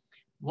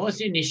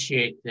 was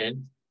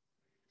initiated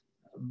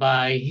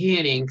by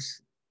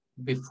hearings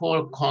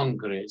before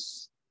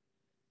Congress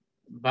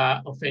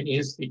of an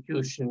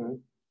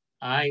institution,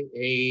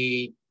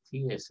 IATSS,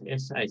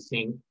 I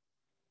think,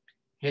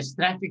 has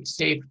traffic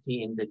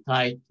safety in the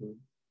title,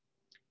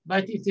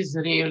 but it is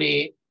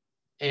really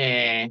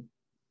an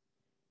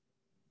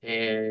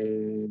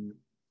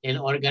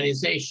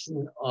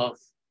organization of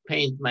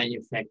paint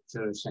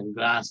manufacturers and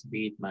glass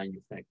bead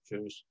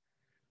manufacturers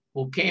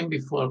who came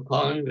before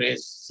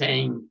Congress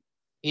saying,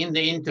 in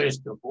the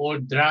interest of all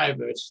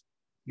drivers,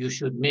 you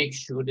should make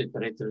sure that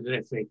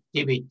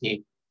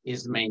retroreflectivity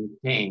is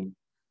maintained.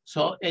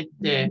 So at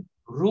the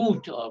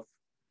root of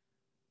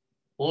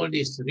all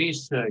this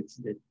research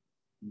that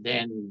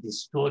then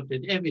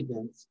distorted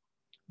evidence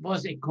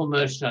was a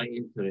commercial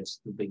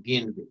interest to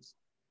begin with.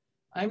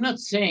 I'm not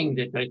saying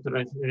that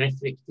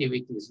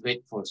retroreflectivity is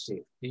bad for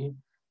safety,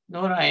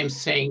 nor I am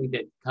saying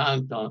that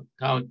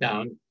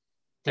countdown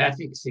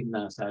traffic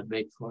signals are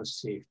bad for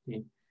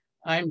safety.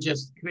 I'm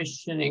just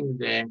questioning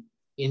the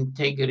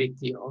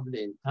integrity of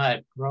the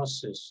entire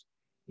process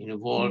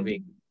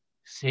involving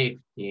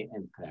safety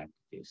and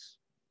practice.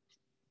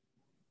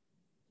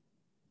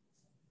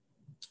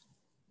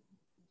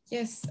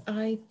 Yes,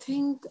 I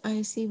think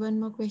I see one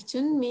more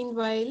question.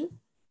 Meanwhile,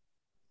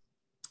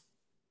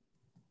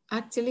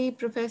 Actually,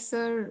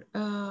 Professor,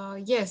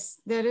 yes,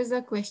 there is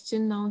a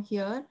question now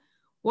here.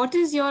 What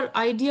is your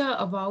idea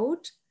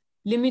about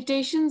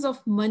limitations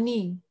of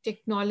money,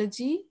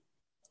 technology,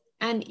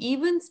 and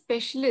even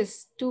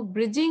specialists to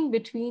bridging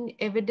between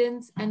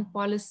evidence and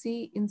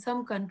policy in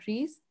some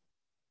countries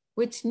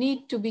which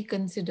need to be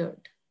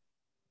considered?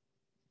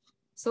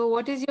 So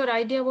what is your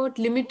idea about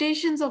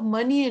limitations of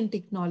money and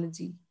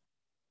technology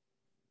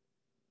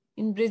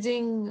in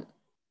bridging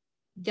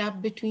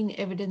gap between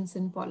evidence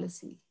and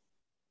policy?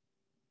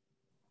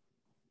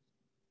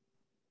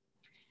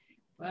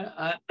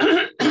 Well,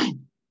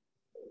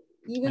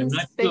 Even I'm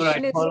not sure I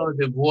specialists. follow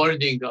the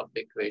wording of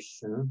the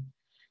question.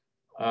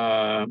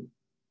 I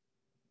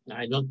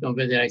don't know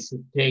whether I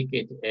should take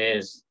it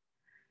as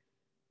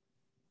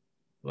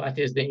what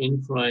is the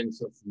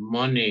influence of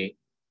money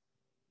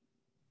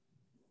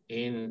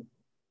in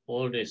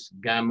all this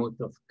gamut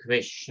of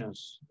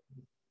questions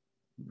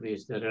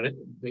with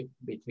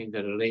between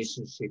the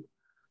relationship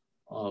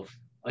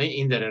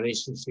in the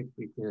relationship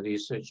between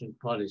research and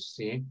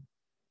policy.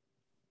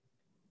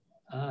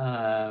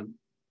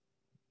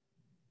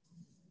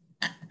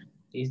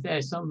 Is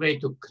there some way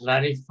to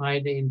clarify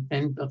the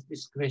intent of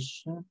this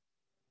question?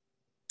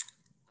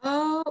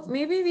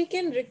 Maybe we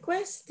can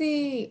request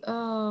the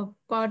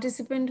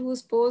participant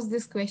who's posed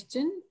this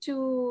question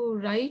to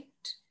write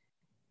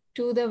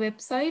to the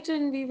website,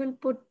 and we will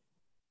put,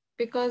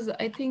 because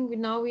I think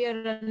now we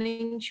are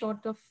running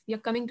short of, we are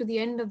coming to the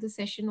end of the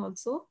session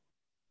also.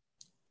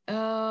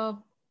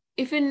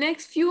 If in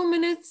next few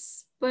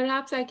minutes,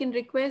 perhaps I can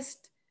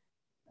request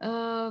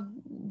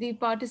the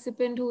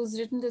participant who's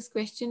written this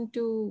question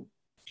to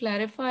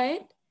clarify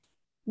it.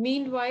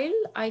 Meanwhile,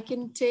 I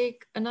can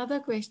take another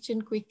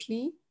question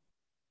quickly.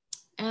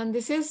 And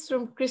this is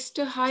from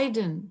Krista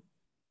Hayden.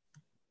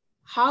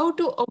 How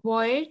to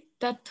avoid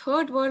that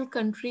third world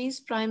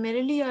countries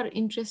primarily are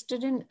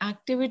interested in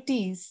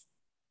activities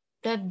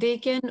that they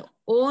can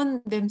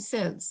own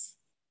themselves,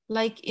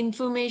 like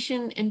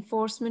information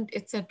enforcement,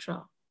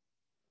 etc.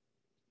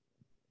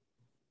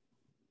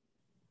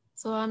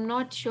 So I'm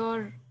not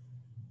sure.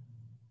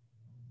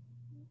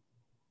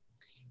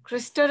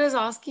 Krista is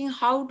asking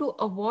how to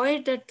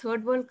avoid that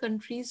third world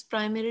countries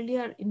primarily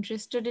are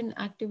interested in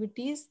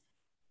activities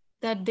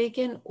that they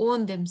can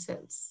own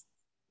themselves.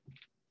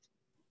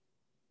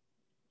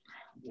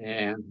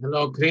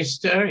 Hello,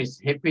 Krista.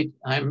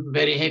 I'm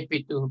very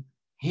happy to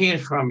hear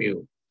from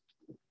you.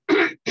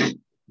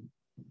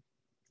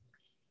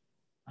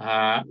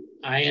 I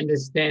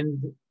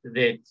understand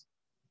that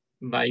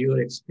by your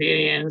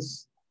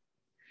experience,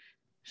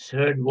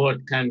 third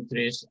world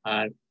countries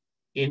are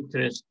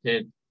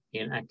interested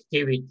in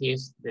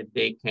activities that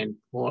they can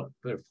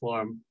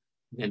perform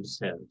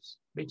themselves,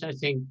 which I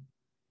think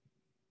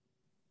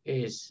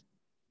is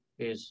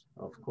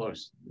of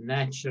course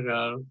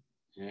natural,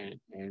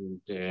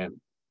 and the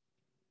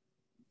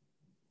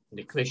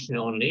question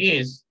only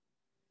is,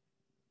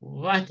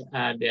 what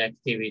are the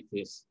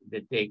activities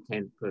that they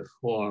can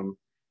perform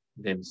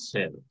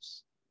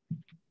themselves?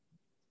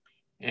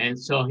 And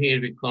so here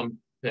we come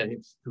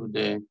perhaps to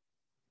the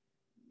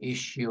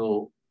issue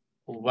of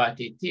what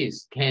it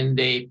is. Can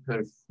they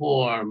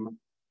perform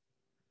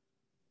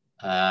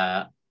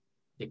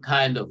the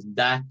kind of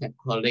data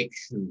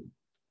collection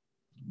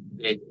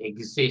that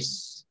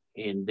exists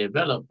in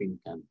developing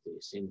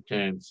countries in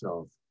terms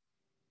of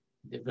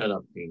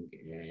developing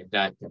a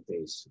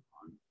database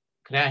on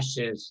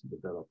crashes,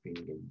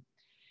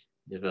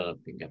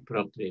 developing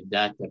appropriate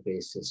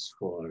databases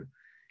for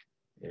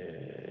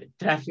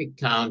traffic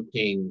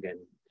counting,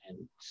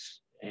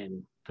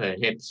 and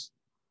perhaps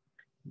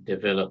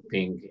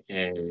developing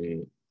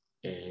a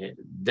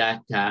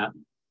data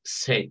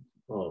set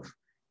of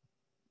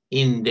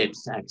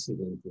in-depth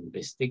accident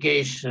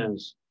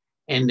investigations,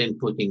 and then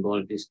putting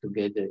all this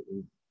together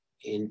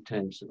in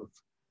terms of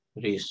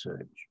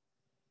research.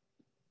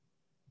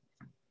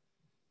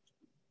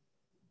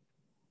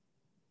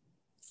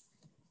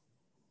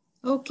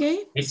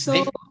 Okay,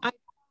 so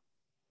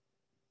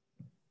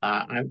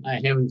I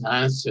haven't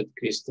answered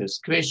Krista's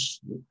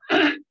question.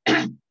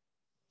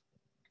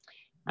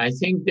 I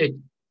think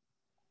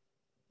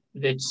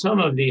that some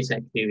of these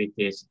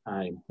activities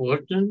are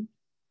important.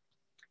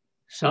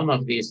 Some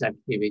of these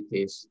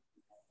activities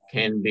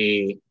can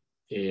be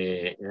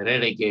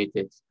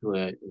relegated to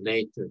a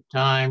later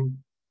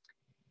time,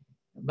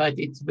 but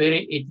it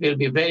will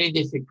be very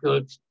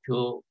difficult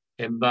to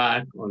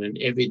embark on an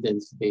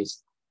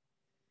evidence-based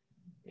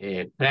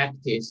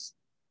practice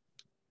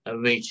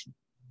which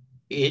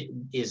it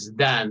is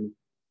done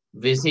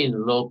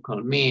within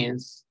local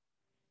means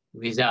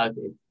without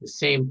at the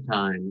same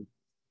time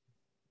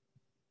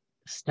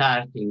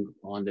starting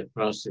on the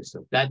process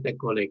of data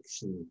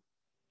collection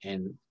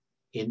and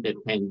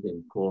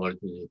independent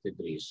coordinated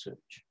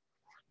research.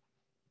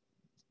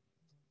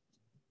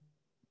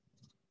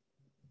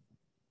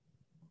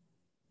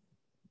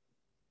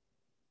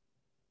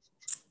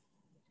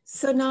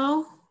 So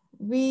now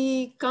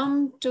we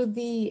come to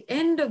the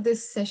end of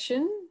this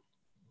session,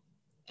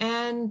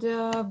 and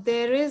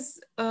there is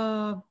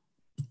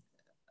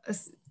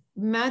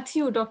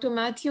Dr.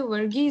 Matthew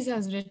Verghese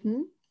has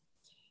written,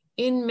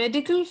 in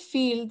medical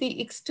field,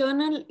 the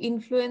external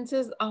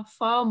influences are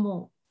far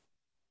more,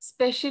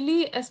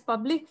 especially as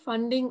public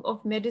funding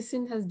of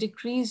medicine has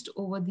decreased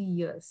over the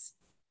years.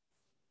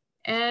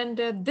 And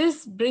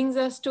this brings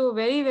us to a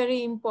very,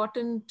 very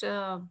important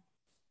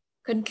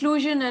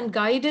conclusion and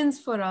guidance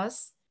for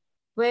us,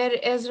 where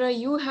Ezra,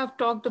 you have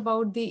talked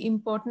about the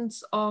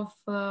importance of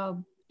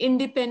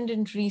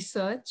independent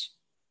research,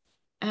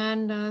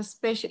 and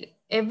especially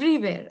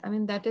everywhere. I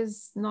mean, that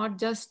is not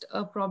just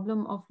a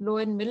problem of low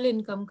and middle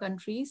income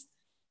countries,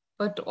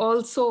 but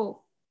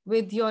also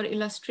with your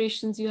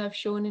illustrations you have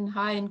shown in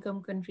high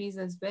income countries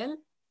as well.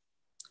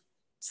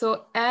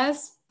 So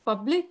as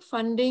public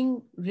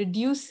funding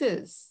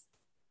reduces,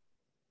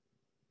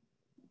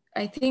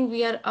 I think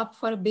we are up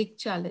for a big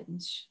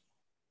challenge.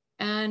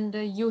 And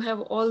you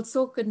have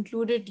also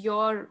concluded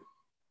your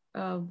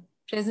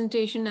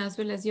presentation as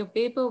well as your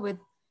paper with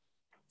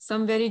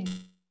some very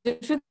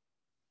difficult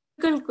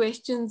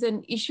questions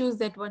and issues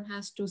that one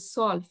has to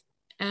solve.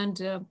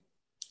 And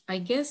I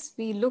guess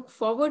we look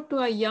forward to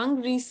our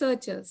young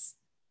researchers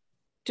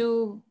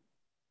to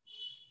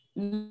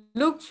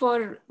look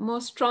for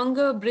more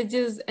stronger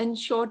bridges and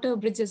shorter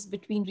bridges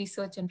between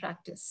research and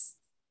practice.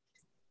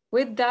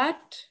 With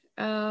that,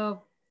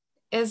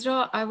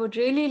 Ezra, I would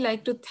really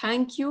like to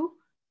thank you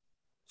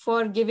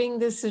for giving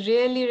this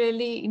really,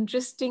 really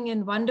interesting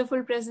and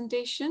wonderful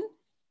presentation.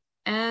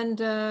 And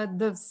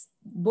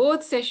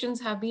both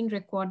sessions have been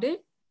recorded.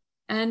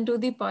 And to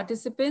the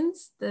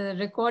participants, the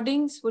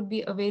recordings would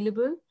be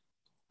available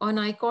on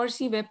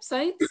ICoRSI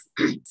websites.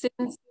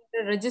 Since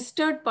you're a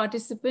registered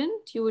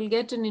participant, you will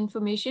get an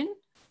information.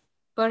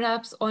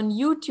 Perhaps on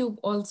YouTube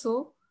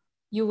also,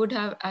 you would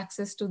have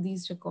access to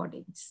these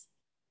recordings.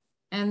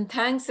 And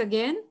thanks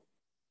again.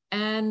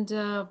 And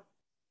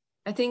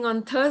I think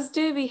on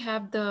Thursday, we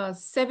have the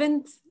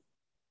 7th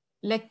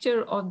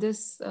lecture of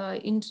this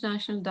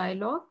international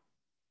dialogue.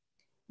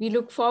 We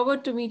look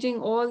forward to meeting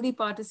all the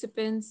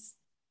participants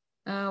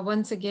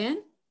once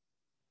again.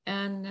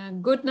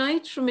 And good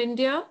night from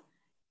India,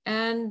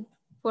 and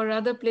for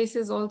other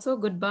places also,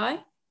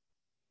 goodbye.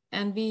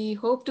 And we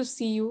hope to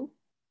see you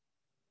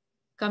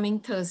coming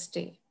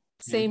Thursday,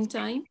 same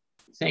time.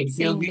 Thank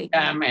you,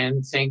 Geetam,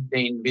 and thank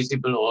the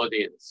invisible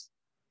audience.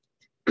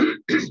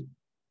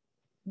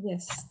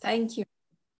 Yes, thank you.